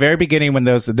 but at the very beginning at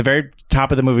the very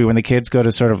top of the movie when the kids go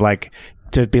to sort of like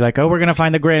to be like, "Oh, we're going to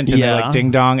find the Grinch." And Yeah. they're like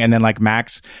ding dong and then like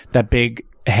Max, that big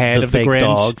head The of the fake Grinch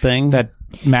dog thing? that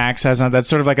Max has on, that's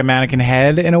sort of like a mannequin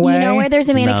head in a way. You know where there's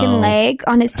a mannequin No. leg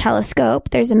on his telescope?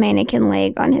 There's a mannequin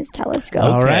leg on his telescope.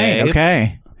 All right,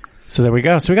 okay. So there we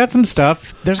go. So we got some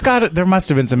stuff. There must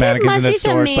have been some mannequins must in a be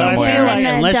some store But I mannequins. feel somewhere. like in the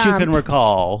unless you dump. can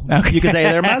recall, you could say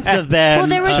there must have been. Well,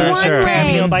 there was Sure, one sure. leg.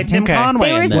 cameo by Tim Okay. Conway.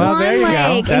 There in was this. Well, one there you go.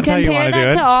 leg, That's how and you compare wanna do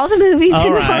that it. to all the movies All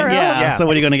in the right, world. yeah. So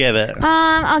what are you going to give it?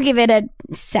 I'll give it a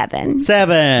 7.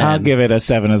 7. I'll give it a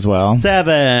 7 as well.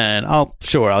 7. I'll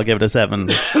give it a 7.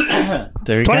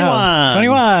 There you 21. go.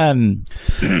 21.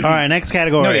 All right, next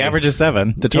category. No, the average is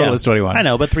 7. The total Yeah. is 21. I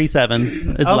know, but 3 sevens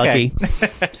is lucky.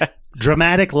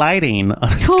 Dramatic lighting on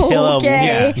a scale of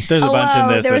Okay. Yeah, there's a bunch in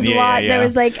this There was one. a Yeah, lot. yeah, There yeah.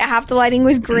 was like half the lighting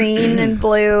was green and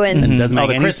blue, and It doesn't all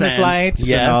make the any Christmas sense. lights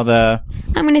Yes. and all the...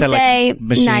 I'm going to that, like, say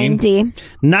machine. 90.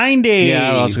 90.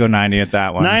 Yeah, I'll also go 90 at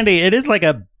that one. 90. It is like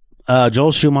a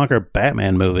Joel Schumacher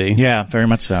Batman movie. Yeah, very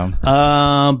much so.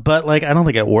 But like I don't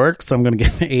think it works, so I'm going to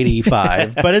give it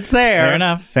 85. But it's there. Fair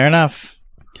enough. Fair enough.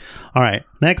 All right,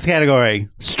 next category: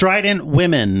 strident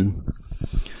women.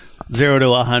 0 to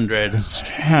 100.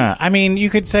 Huh. I mean, you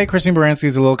could say Christine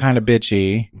Baranski's a little kind of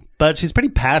bitchy. but she's pretty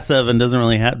passive and doesn't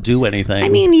really do anything. I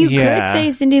mean, you Yeah. could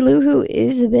say Cindy Lou Who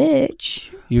is a bitch.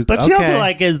 But she also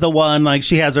is the one,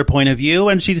 she has her point of view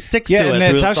and she sticks to it and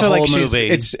through it's also the whole like movie.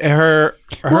 it's her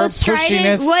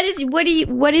strident. pushiness.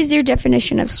 What is your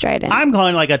definition of strident? I'm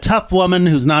calling a tough woman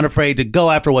who's not afraid to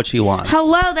go after what she wants.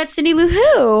 Hello, that's Cindy Lou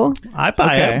Who. I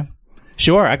buy it.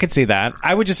 Sure, I could see that.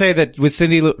 I would just say that with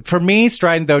Cindy Lou, for me,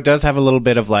 strident though does have a little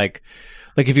bit of like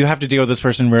if you have to deal with this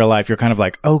person in real life, you're kind of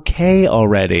like, okay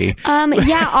already.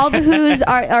 Yeah, all the Who's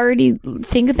are already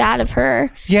think that of her.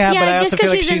 Yeah, but I just also feel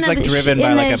 'cause like she's driven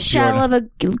by in like the a shell of a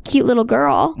cute little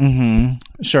girl.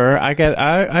 Sure, I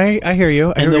hear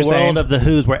you. In the world of the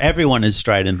Who's, where everyone is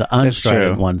strident, the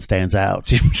unstrident one stands out.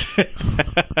 So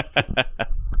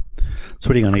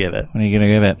what are you going to give it? What are you going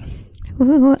to give it?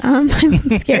 Ooh, I'm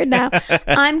scared now.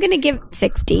 I'm going to give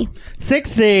 60.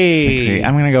 60.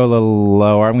 I'm going to go a little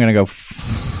lower. I'm going to go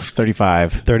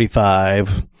 35.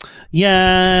 35.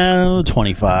 Yeah,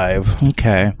 25.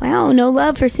 Okay. Wow, no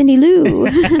love for Cindy Lou.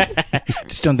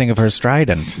 Just don't think of her as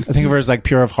strident. I think of her as like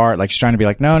pure of heart. Like she's trying to be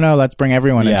like, no, let's bring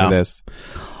everyone into this.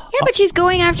 Yeah, but she's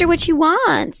going after what she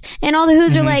wants. And all the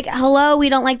Who's are like, hello, we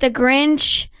don't like the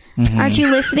Grinch. Aren't you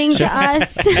listening to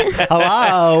us?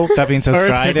 Hello. Stop being so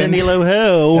strident. Cindy Lou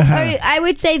Who. I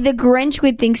would say the Grinch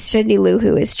would think Cindy Lou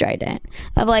Who is strident.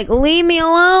 Of like, leave me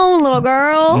alone, little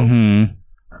girl.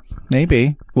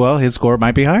 Maybe. Well, his score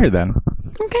might be higher then.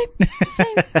 Okay.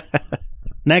 Same.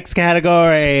 Next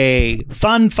category.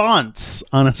 Fun fonts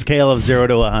on a scale of 0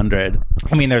 to 100.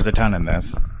 I mean, there's a ton in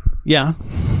this. Yeah.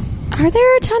 Are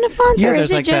there a ton of fonts, or is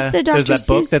there's it like just the Dr. there's that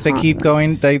book Seuss that they font? keep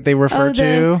going. They refer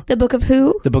to the Book of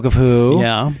Who. the Book of Who.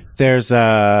 Yeah. There's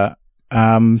store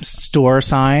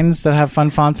signs that have fun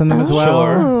fonts in them as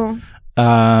well.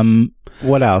 Oh.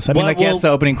 What else? I mean, yes, the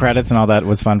opening credits and all that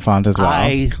was fun font as well.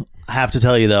 I have to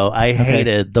tell you though, I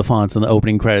hated the fonts in the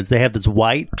opening credits. They have this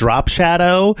white drop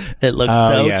shadow. It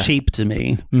looks cheap to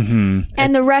me.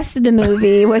 And the rest of the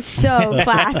movie was so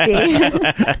classy.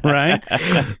 Right?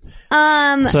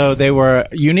 So they were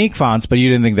unique fonts, but you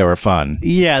didn't think they were fun.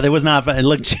 Yeah, there was not. It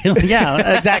looked.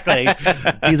 Yeah, exactly.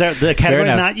 These are the category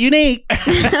not unique.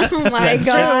 Oh my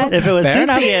God. If it was Fair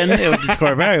enough. Susian, it would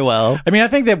score very well. I mean, I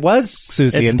think that was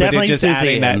Susian, It's but definitely it just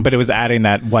adding Susian. that. But it was adding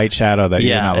that white shadow that you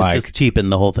did not it like. just cheapened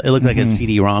the whole thing. It looked like a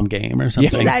CD-ROM game or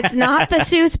something. That's not the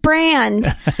Seuss brand.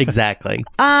 Exactly.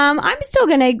 I'm still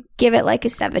gonna give it like a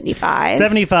 75.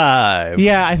 75.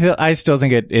 Yeah, I still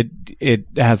think it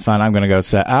has fun. I'm going to go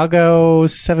I'll go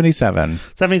 77.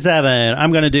 77.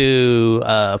 I'm going to do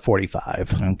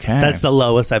 45. Okay. That's the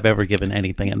lowest I've ever given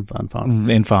anything in fun fonts.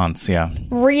 In fonts, yeah.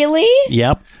 Really?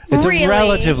 Yep. It's Really? a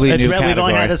relatively new We've category.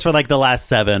 only had this for like the last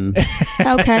 7.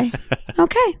 Okay.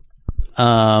 Okay.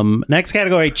 Next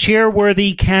category,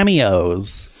 cheerworthy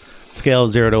cameos. Scale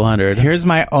 0 to 100. Here's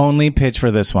my only pitch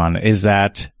for this one is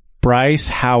that Bryce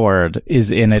Howard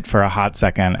is in it for a hot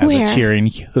second as Where? a cheering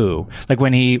Who. Like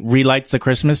when he relights the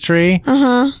Christmas tree.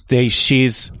 I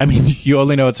mean, you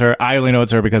only know it's her. I only know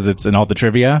it's her because it's in all the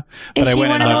trivia. Is But I she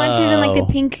went one and of the looked. ones who's in like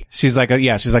the pink? She's like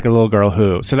a little girl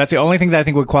Who. So that's the only thing that I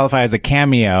think would qualify as a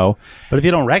cameo. But if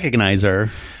you don't recognize her,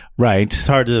 Right. it's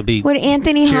hard to be. Would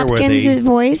Anthony Cheerworthy. Hopkins'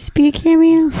 voice be a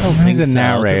cameo? He's a It's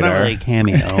narrator. not really a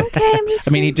cameo. Okay, I'm just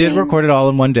I mean, he did thinking. record it all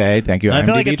in one day. Thank you. I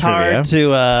feel like IMDb it's trivia. hard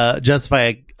to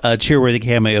justify a cheerworthy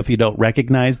cameo if you don't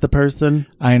recognize the person.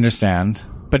 I understand.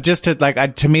 But just to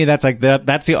to me, that's like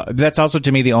that's also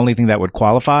to me the only thing that would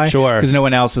qualify. Sure. Because no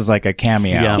one else is like a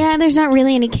cameo. Yeah. Yeah, there's not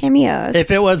really any cameos. If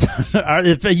it was,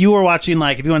 if you were watching,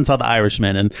 like, if you went and saw The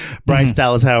Irishman and Bryce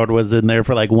Dallas Howard was in there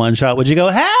for like one shot, would you go,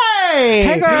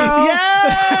 hey girl.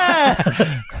 yeah,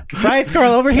 Bryce,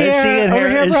 girl, over here. Is she in over here?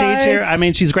 here, Is she Bryce. cheer? I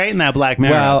mean, she's great in that Black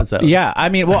Mirror episode. Yeah. I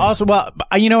mean,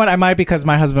 you know what? I might because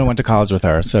my husband went to college with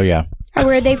her. So yeah. Or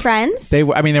were they friends? They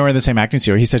were in the same acting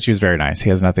studio. He said she was very nice. He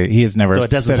has never So it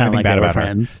doesn't said sound anything like bad they were about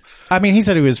friends. her. I mean, he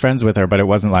said he was friends with her, but it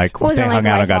wasn't like Wasn't they hung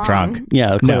like out and got lifelong. drunk.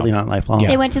 Yeah, clearly No. not lifelong. Yeah.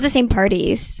 They went to the same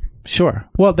parties. Sure.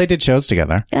 Well, they did shows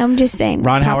together. I'm just saying.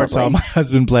 Ron Howard saw probably. my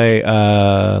husband play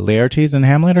Laertes in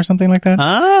Hamlet or something like that.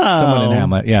 Oh. Someone in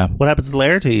Hamlet, yeah. What happens to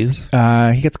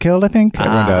Laertes? He gets killed, I think.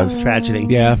 Everyone does. Tragedy.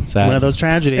 Yeah, sad. One of those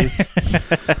tragedies.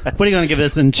 What are you going to give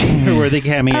this in cheerworthy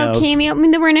cameos? Oh, cameo. I mean,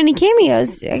 there weren't any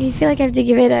cameos. I feel like I have to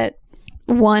give it a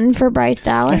 1 for Bryce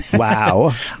Dallas.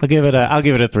 Wow. I'll give it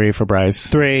a 3 for Bryce.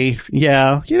 3.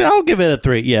 Yeah. I'll give it a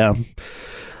 3. Yeah.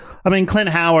 I mean, Clint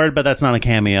Howard, but that's not a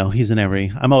cameo. He's in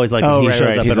every. I'm always like, when he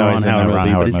shows up He's in a Ron always in a Howard Ron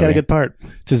movie, Howard but he's got a movie. good part.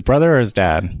 It's his brother or his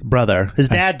dad? Brother. His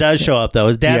dad does show up, though.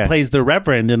 His dad Yeah. plays the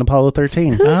Reverend in Apollo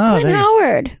 13. Who's Oh, Clint there you-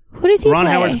 Howard? Who does he Ron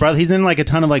play? Howard's brother. He's in like a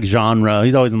ton of like genre.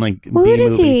 He's always in like Who B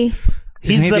does movie. he?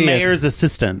 He's Isn't he the the- mayor's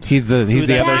assistant. He's the other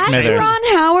That's Smithers. Ron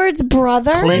Howard's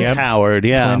brother. Clint Yep. Howard.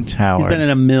 Yeah, Clint Howard. He's been in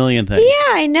a million things.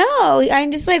 Yeah, I know.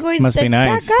 I'm just like, Must be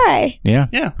nice. that guy. Yeah.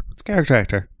 Yeah, it's a character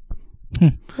actor.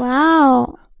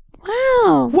 Wow.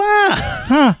 Wow.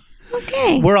 Huh.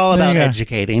 Okay. We're all There about you go.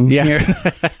 educating. Yeah. here.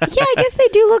 Yeah, I guess they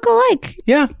do look alike.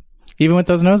 Yeah. Even with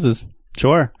those noses.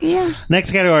 Sure. Yeah.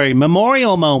 Next category,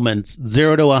 memorial moments,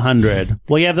 0 to 100.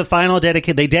 Well, you have the final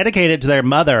dedicate. They dedicated to their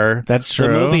mother. That's The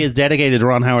true. movie is dedicated to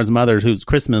Ron Howard's mother, whose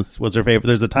Christmas was her favorite.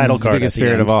 There's a title It's the card. biggest at the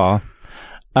spirit end. of all.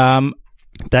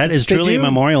 That is They truly a do-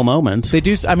 memorial moment. They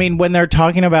do. I mean, when they're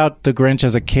talking about the Grinch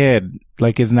as a kid,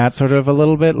 like, isn't that sort of a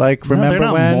little bit like No, remember they're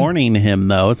not when? mourning him,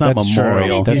 though. It's not That's true.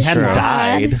 memorial. That's He hadn't true.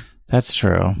 died. That's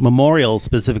true. Memorial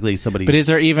specifically somebody. But is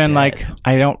there even like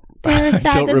I don't? They're I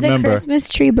sad don't that the remember. Christmas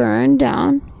tree burned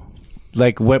down.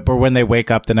 Like what? Or when they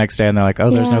wake up the next day and they're like,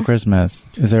 "Oh, there's Yeah. no Christmas."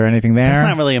 Is there anything there? That's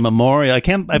not really a memorial. I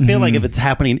feel like if it's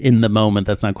happening in the moment,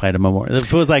 that's not quite a memorial. If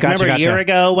it was like, Gotcha, remember gotcha. a year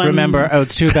ago when Remember? Oh,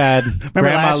 it's too bad. remember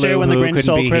Grandma last year Lou when the Who Grinch couldn't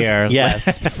stole be Christmas? here.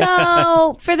 Yes.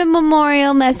 So for the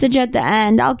memorial message at the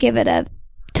end, I'll give it a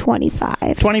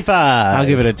 25. 25. I'll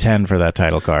give it a 10 for that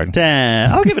title card. 10.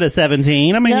 I'll give it a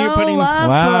 17. I mean, No you're putting love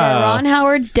Wow. for Ron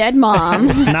Howard's dead mom.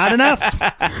 not enough.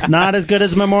 Not as good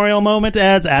as memorial moment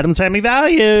as Addams Family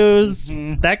Values.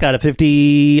 That got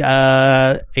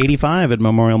a 85 at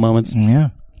memorial moments. Yeah.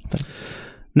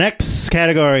 Next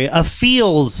category, a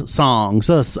feels song.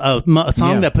 So a song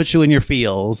Yeah. that puts you in your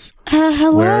feels.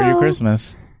 Hello. Where are you,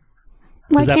 Christmas?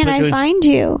 Why Does that can't put you I in- find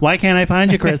you? Why can't I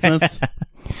find you, Christmas?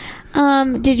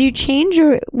 Did you change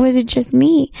or was it just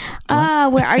me?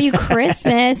 Where are you,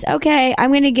 Christmas? Okay,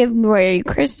 I'm gonna give Where Are You,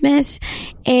 Christmas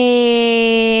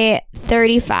a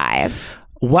 35.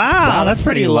 Wow, that's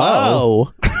pretty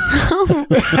low.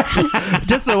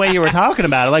 Just the way you were talking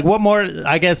about it. Like, what more?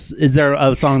 I guess is there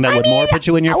a song that would more put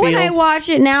you in your When I feels? watch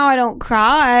it now, I don't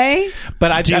cry.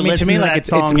 But Do you I mean, to listen me, to like that it's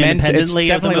song meant. It's independently of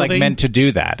the definitely like movie? meant to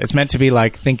do that. It's meant to be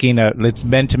like thinking. It's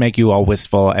meant to make you all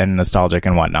wistful and nostalgic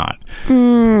and whatnot.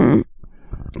 So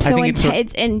think it's-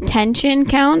 its intention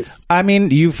counts. I mean,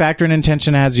 you factor in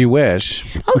intention as you wish.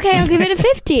 Okay, I'll give it a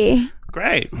 50.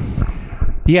 Great.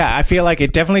 Yeah, I feel like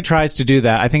it definitely tries to do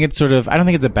that. I think it's sort of. I don't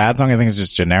think it's a bad song. I think it's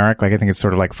just generic. Like I think it's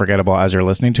sort of like forgettable as you're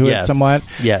listening to it Yes. somewhat.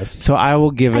 Yes. So I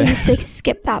will give I it. used to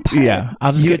skip that part. Yeah,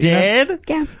 I'll just You get, know, did?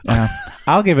 Yeah.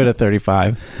 I'll give it a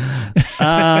 35.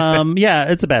 Yeah,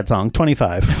 it's a bad song.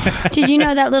 25. Did you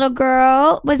know that little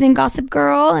girl was in Gossip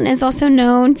Girl and is also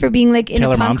known for being like in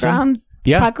Taylor a punk Momsen?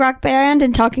 Yeah. punk rock band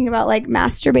and talking about like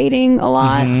masturbating a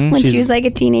lot when she was like a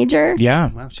teenager?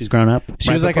 Yeah, Wow, she's grown up.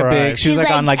 she was like a big. She was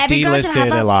like on like "Every girl should delisted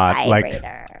have a lot. Like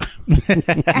vibrator."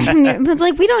 And it was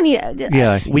like, we don't need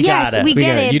yeah, We yes, got it. we We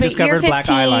get got it. it. You but discovered you're 15, black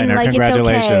eyeliner. like,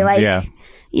 Congratulations. It's okay. Like,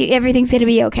 Yeah. everything's gonna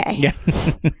be okay.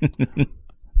 Yeah.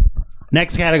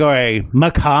 Next category,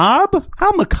 macabre. How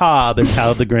macabre is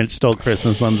How the Grinch Stole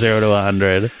Christmas on 0 to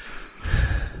 100?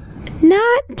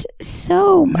 Not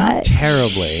so much.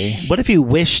 Terribly. What if you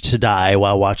wished to die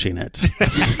while watching it?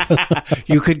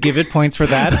 You could give it points for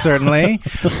that, certainly.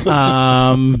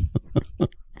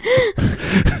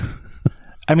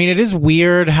 I mean, it is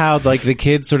weird how like the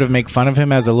kids sort of make fun of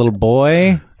him as a little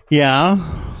boy. Yeah.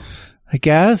 I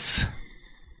guess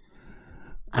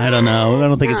I don't know. I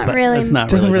don't think not it's that, really. it's not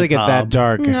doesn't really get macabre. that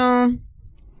dark. No.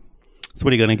 So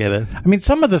what are you going to give it? I mean,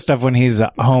 some of the stuff when he's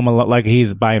home, like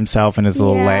he's by himself in his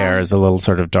little Yeah. lair, is a little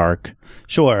sort of dark.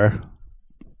 Sure.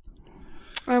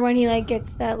 Or when he like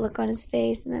gets that look on his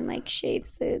face and then like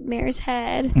shaves the mayor's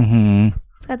head. Mm-hmm.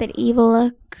 It's got that evil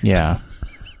look. Yeah.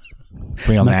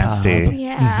 Real Macabre. nasty.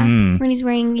 Yeah. Mhm. When he's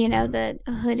wearing, the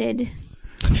hooded.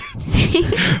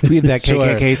 With that Sure.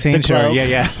 KKK scene, The sure. cloak.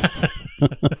 Yeah.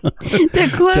 The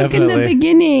cloak in the Definitely.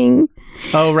 beginning.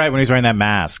 Oh, right, when he's wearing that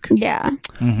mask. Yeah.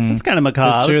 It's kind of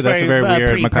macabre. That's true. It's That's a very weird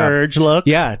pre-purge look.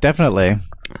 Yeah, definitely.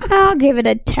 I'll give it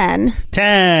a 10.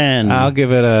 10. I'll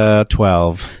give it a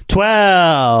 12.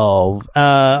 12.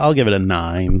 I'll give it a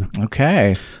 9.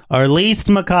 Okay. Our least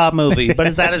macabre movie.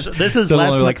 But this is So less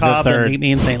only, like, the macabre than third. Meet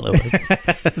Me in St. Louis.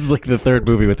 This is like the third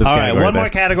movie with this All right, category. one more there.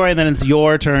 category, and then it's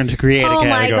your turn to create a Oh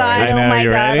my category. God. I know, Oh my you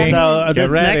God. ready? So Get this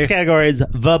ready. next category is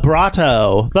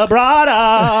vibrato.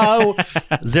 Vibrato.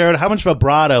 0. How much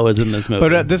vibrato is in this movie?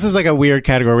 But this is like a weird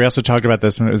category. We also talked about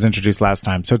this when it was introduced last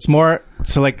time. So it's more,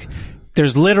 like,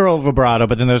 there's literal vibrato,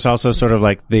 but then there's also sort of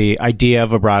like the idea of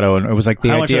vibrato. And it was like the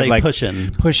How much idea are of they like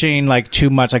pushing? like too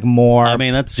much, like more. I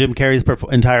mean, that's Jim Carrey's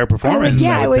entire performance.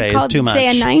 I would say call is too much. say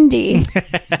a 90.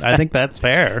 I think that's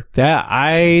fair. yeah,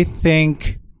 I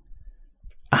think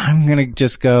I'm gonna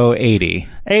just go 80.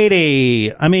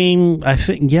 80. I mean, I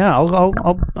think, yeah,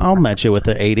 I'll match you with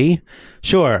the 80.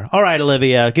 Sure. All right,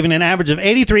 Olivia, giving an average of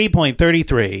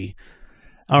 83.33.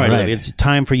 All right, Olivia, it's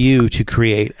time for you to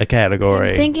create a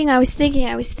category. I was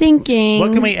thinking.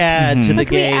 What can we add to the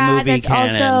gay movie that's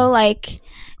canon? also like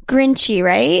Grinchy,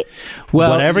 right?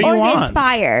 Well, whatever you Or is it want.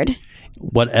 inspired?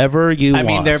 Whatever you want. I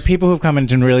mean, there are people who've come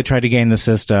in and really tried to game the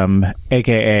system,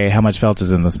 aka how much felt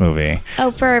is in this movie. Oh,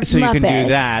 for So Muppets. you can do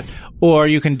that, or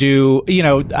you can do,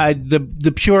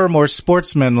 the pure, more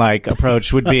sportsman-like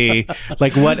approach would be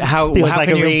like how Feels how like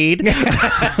can a you read.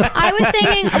 I was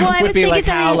thinking. Well, I would was be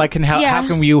thinking like how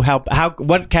can you help?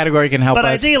 What category can help But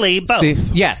us? ideally, both.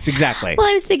 Yes, exactly. Well,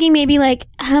 I was thinking maybe like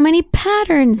how many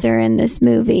patterns are in this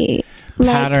movie?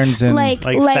 Patterns in- Like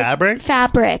fabric?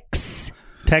 fabrics.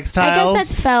 Textiles. I guess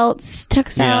that's felts,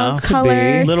 textiles, Yeah. Could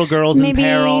colors. Little girls maybe, in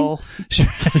peril.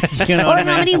 You know Or what I how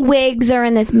mean? many wigs are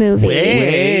in this movie?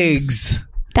 Wigs.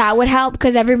 That would help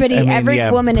because every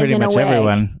yeah, woman is pretty in a much wig.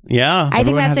 everyone. Yeah. I think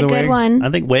Everyone that's has a a good wig. one. I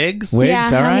think wigs. Wigs, yeah,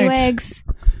 all how many right. wigs?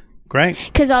 Great.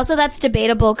 Because also that's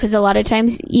debatable because a lot of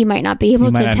times you might not be able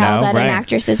You might to not tell know, that right. an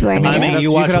actress is wearing I a mean, wig. you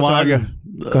You watch could also argue- one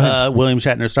William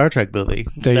Shatner Star Trek movie.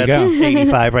 There you That's go.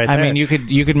 85 right there. I mean, you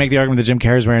could make the argument that Jim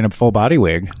Carrey's wearing a full body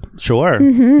wig, Sure.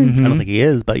 Mm-hmm. I don't think he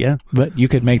is, but yeah, but you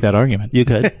could make that argument. you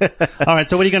could. All right,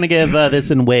 so what are you going to give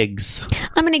this in wigs?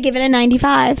 I'm going to give it a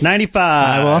 95. 95.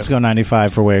 I will also go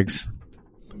 95 for wigs.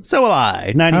 So will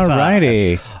I. 95.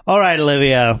 Alrighty. All right,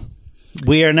 Olivia.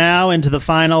 We are now into the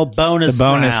final bonus The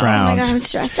bonus Oh my round. god, I'm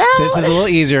stressed out. This is a little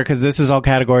easier because this is all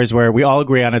categories where we all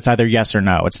agree on it's either yes or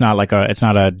no. It's not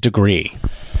a degree.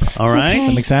 All right.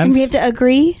 Okay. make sense? And we have to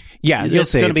agree. Yeah, you'll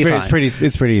It's see. gonna It's be pretty, fine.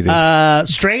 it's pretty easy.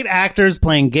 Straight actors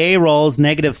playing gay roles,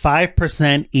 negative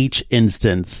 5% each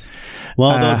instance.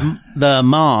 Well, those the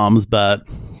moms, but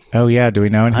oh yeah, do we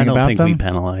know anything I don't about think them? we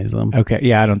penalize them. Okay,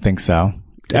 yeah, I don't think so.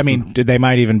 I mean, they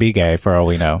might even be gay for all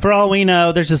we know. For all we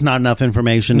know, there's just not enough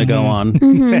information to go on.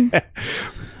 Mm-hmm.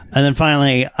 And then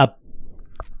finally, a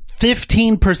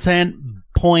 15%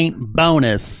 point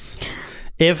bonus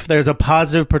if there's a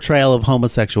positive portrayal of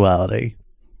homosexuality.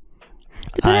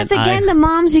 But that's again the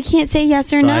moms. We can't say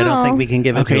yes or So no. I don't think we can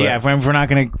give it Okay, to yeah, it. if we're not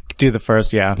going to do the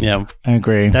first, yeah. Yeah. I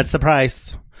agree. That's the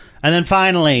price. And then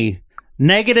finally,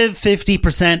 negative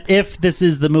 50% if this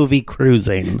is the movie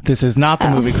Cruising. This is not the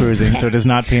movie Cruising, so it does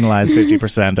not penalize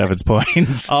 50% of its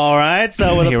points. All right.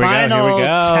 So with Here a we go, here final we go.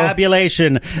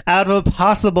 tabulation out of a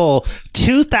possible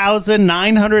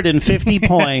 2,950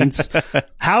 points,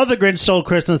 How the Grinch Stole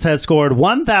Christmas has scored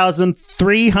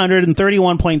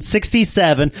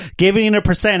 1,331.67, giving it a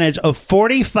percentage of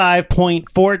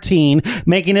 45.14,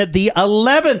 making it the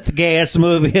 11th gayest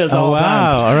movie of all time.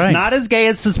 wow. All right. Not as gay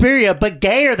as Suspiria, but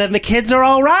gayer than The Kids Are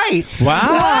All Right.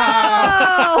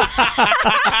 Wow.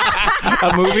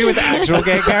 A movie with actual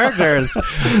gay characters.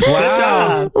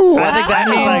 Wow. I think that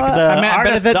is like the I mean, art,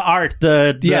 but of, that- the art,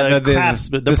 the crafts,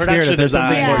 the spirit. production There's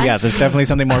something design. more. Yeah, there's definitely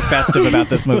something more festive about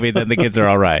this movie than The Kids Are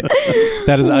All Right.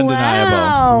 That is undeniable.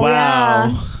 Wow. Wow.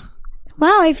 Yeah.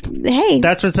 Wow. Hey,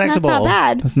 That's respectable. That's not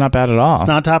bad. That's not bad at all. It's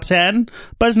not top 10,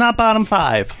 but it's not bottom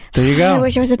 5. There you I go.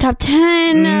 wish it was a top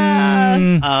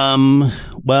 10.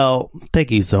 Well, thank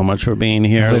you so much for being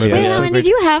here, Olivia. Wait, Olivia. how many did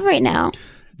you have right now?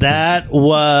 That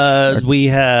was, we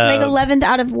have Like 11th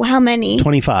out of how many?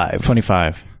 25.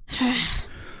 25.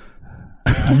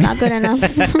 It's not good enough.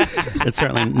 It's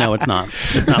certainly, no, it's not.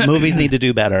 It's not. Movies need to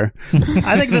do better.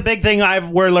 I think the big thing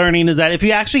we're learning is that if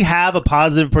you actually have a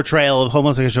positive portrayal of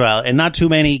homosexuality and not too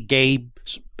many gay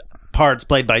parts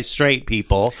played by straight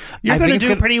people, you're I going think to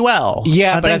it's do pretty well.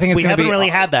 Yeah, but I think it's we gonna haven't be- really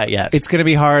had that yet. It's going to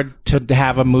be hard to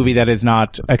have a movie that is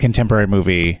not a contemporary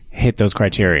movie hit those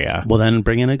criteria. Well, then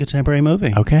bring in a contemporary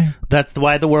movie. Okay. That's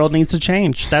why the world needs to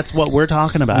change. That's what we're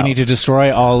talking about. We need to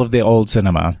destroy all of the old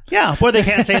cinema. Yeah, or they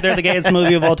can't say they're the gayest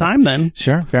movie of all time then.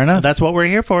 Sure, fair enough. That's what we're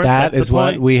here for. That That's is the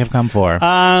what point. we have come for.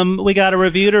 We got a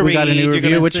review to read. We got a new You're review.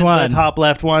 gonna Which sit one? The top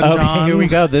left one, Okay, John. here we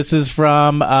go. This is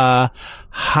from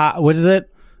what is it?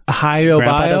 Hayo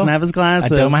Grandpa Bio. doesn't have his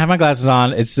glasses. I don't have my glasses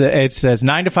on. It says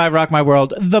 9 to 5 Rock My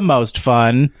World, the most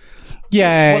fun.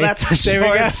 Yay. Well, that's a There we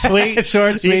go. short, sweet.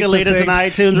 Short, sweet, You can lead us in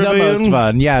succinct, iTunes the review. most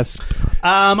fun, yes.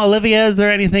 Olivia, is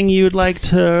there anything you'd like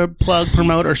to plug,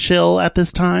 promote, or shill at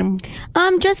this time?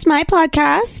 Just my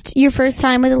podcast, Your First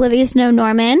Time with Olivia Snow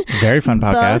Norman. Very fun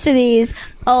Both podcast. of these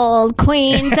old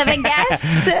queens of a guest.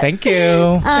 Thank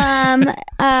you.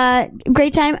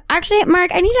 Great time. Actually,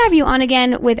 Mark, I need to have you on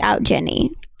again without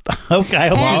Jenny. Okay, I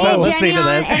hope And she's I not need listening Jenny to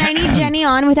on, this. and I need Jenny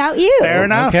on without you. Fair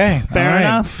enough. Okay, Fair all right.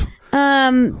 enough.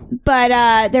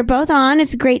 But they're both on.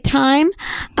 It's a great time.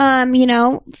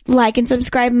 Like and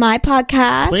subscribe my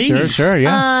podcast. Please. Sure,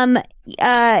 yeah.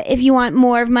 If you want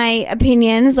more of my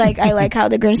opinions, like I like how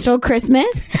the Grinch stole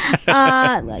Christmas.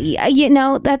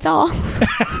 That's all.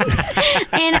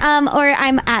 And or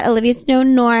I'm at Olivia Snow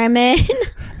Norman.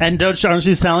 And aren't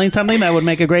you selling something that would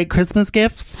make a great Christmas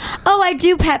gift? Oh, I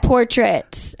do pet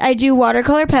portraits. I do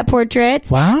watercolor pet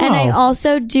portraits. Wow. And I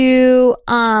also do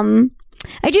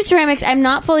I do ceramics. I'm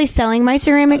not fully selling my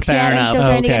ceramics Fair yet. enough. I'm still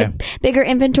trying to get a bigger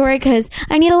inventory because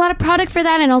I need a lot of product for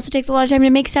that, and it also takes a lot of time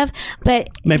to make stuff. But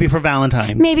maybe for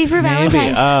Valentine's.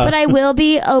 But I will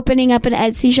be opening up an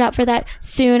Etsy shop for that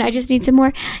soon. I just need some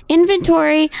more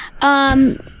inventory.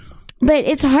 But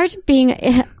it's hard being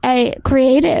a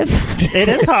creative. It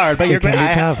is hard, but you're great.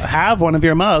 I tough. have one of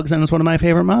your mugs, and it's one of my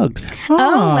favorite mugs. Oh,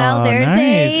 well, there's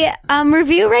nice. a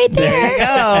review right there. There you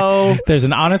go. There's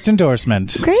an honest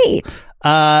endorsement. Great.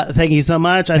 Thank you so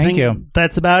much. I think you.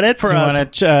 that's about it for Do you us.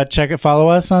 want to check it, follow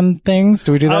us on things?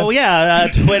 Do we do that? Oh, yeah.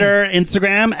 Twitter,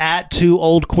 Instagram, at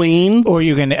 2oldqueens. Or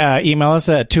you can email us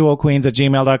at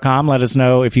 2oldqueens@gmail.com. Let us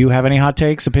know if you have any hot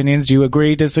takes, opinions. Do you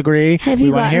agree, disagree? Have We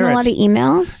you wanna gotten hear a it. lot of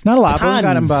emails? Not a lot, but we've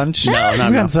got a Tons. bunch. No, We've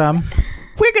got some.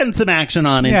 We're getting some action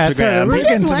on Yeah, it's Instagram. We're I'm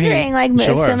getting just some wondering, heat. like,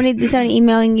 Sure. if somebody's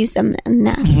emailing you some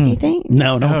nasty things.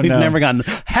 No, Oh, we've no. never gotten.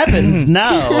 Heavens,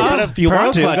 no. But if you Pearl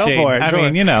want to, go clutching. for it. I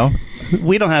Sure. mean,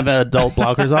 we don't have adult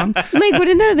blockers on. Like,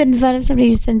 wouldn't that have been fun if somebody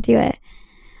just didn't do it?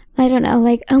 I don't know.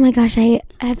 Like, oh my gosh, I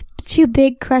have two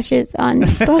big crushes on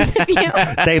both of you.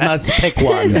 They must pick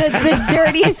one. That's the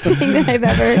dirtiest thing that I've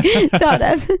ever thought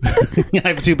of. I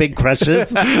have two big crushes.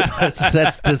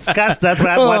 That's disgusting. That's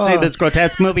what watching this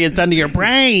grotesque movie has done to your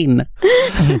brain.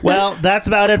 Well, that's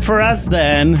about it for us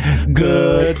then.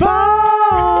 Goodbye.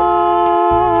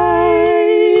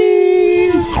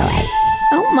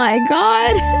 Oh my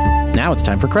God. Now it's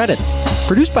time for credits.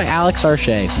 Produced by Alex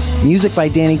Arche. Music by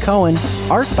Danny Cohen.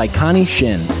 Art by Connie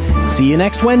Shin. See you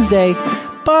next Wednesday.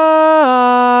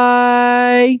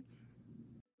 Bye!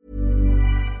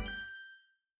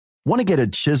 Want to get a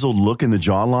chiseled look in the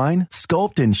jawline?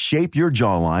 Sculpt and shape your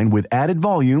jawline with added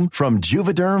volume from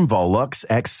Juvederm Volux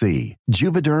XC.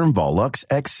 Juvederm Volux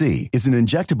XC is an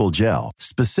injectable gel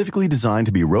specifically designed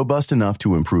to be robust enough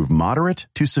to improve moderate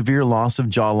to severe loss of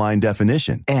jawline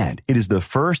definition. And it is the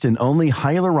first and only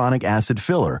hyaluronic acid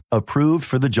filler approved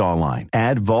for the jawline.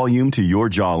 Add volume to your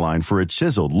jawline for a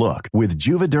chiseled look with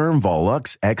Juvederm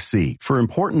Volux XC. For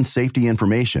important safety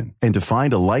information and to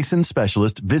find a licensed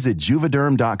specialist, visit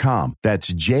Juvederm.com. That's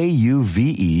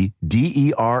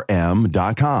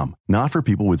JUVEDERM.com. Not for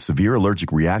people with severe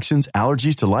allergic reactions,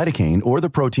 allergies to lidocaine, or the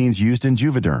proteins used in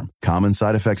Juvederm. Common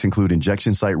side effects include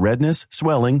injection site redness,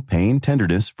 swelling, pain,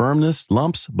 tenderness, firmness,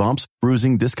 lumps, bumps,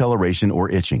 bruising, discoloration, or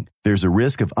itching. There's a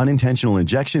risk of unintentional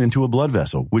injection into a blood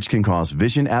vessel, which can cause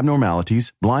vision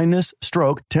abnormalities, blindness,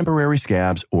 stroke, temporary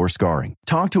scabs, or scarring.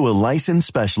 Talk to a licensed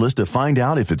specialist to find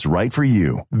out if it's right for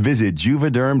you. Visit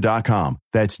Juvederm.com.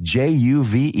 That's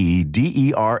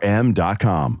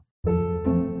JUVEDERM.com.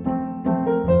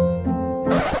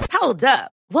 Hold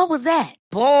up. What was that?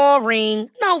 Boring.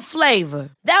 No flavor.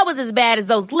 That was as bad as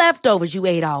those leftovers you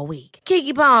ate all week.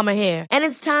 Keke Palmer here. And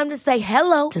it's time to say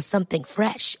hello to something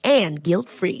fresh and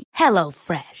guilt-free. Hello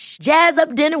Fresh. Jazz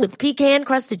up dinner with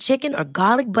pecan-crusted chicken or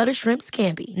garlic butter shrimp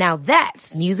scampi. Now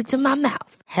that's music to my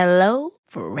mouth. Hello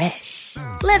Fresh.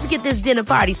 Let's get this dinner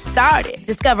party started.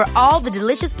 Discover all the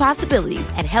delicious possibilities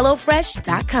at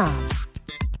HelloFresh.com.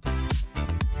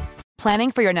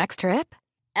 Planning for your next trip?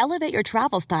 Elevate your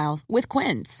travel style with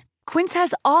Quince. Quince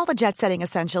has all the jet-setting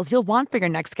essentials you'll want for your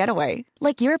next getaway,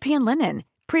 like European linen,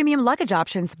 premium luggage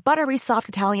options, buttery soft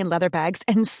Italian leather bags,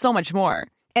 and so much more.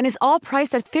 And is all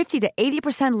priced at 50 to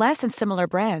 80% less than similar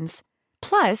brands.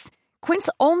 Plus, Quince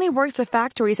only works with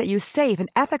factories that use safe and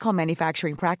ethical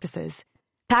manufacturing practices.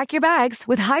 Pack your bags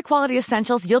with high-quality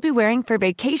essentials you'll be wearing for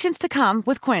vacations to come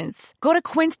with Quince. Go to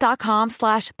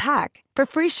quince.com/pack for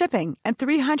free shipping and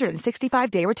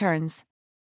 365-day returns.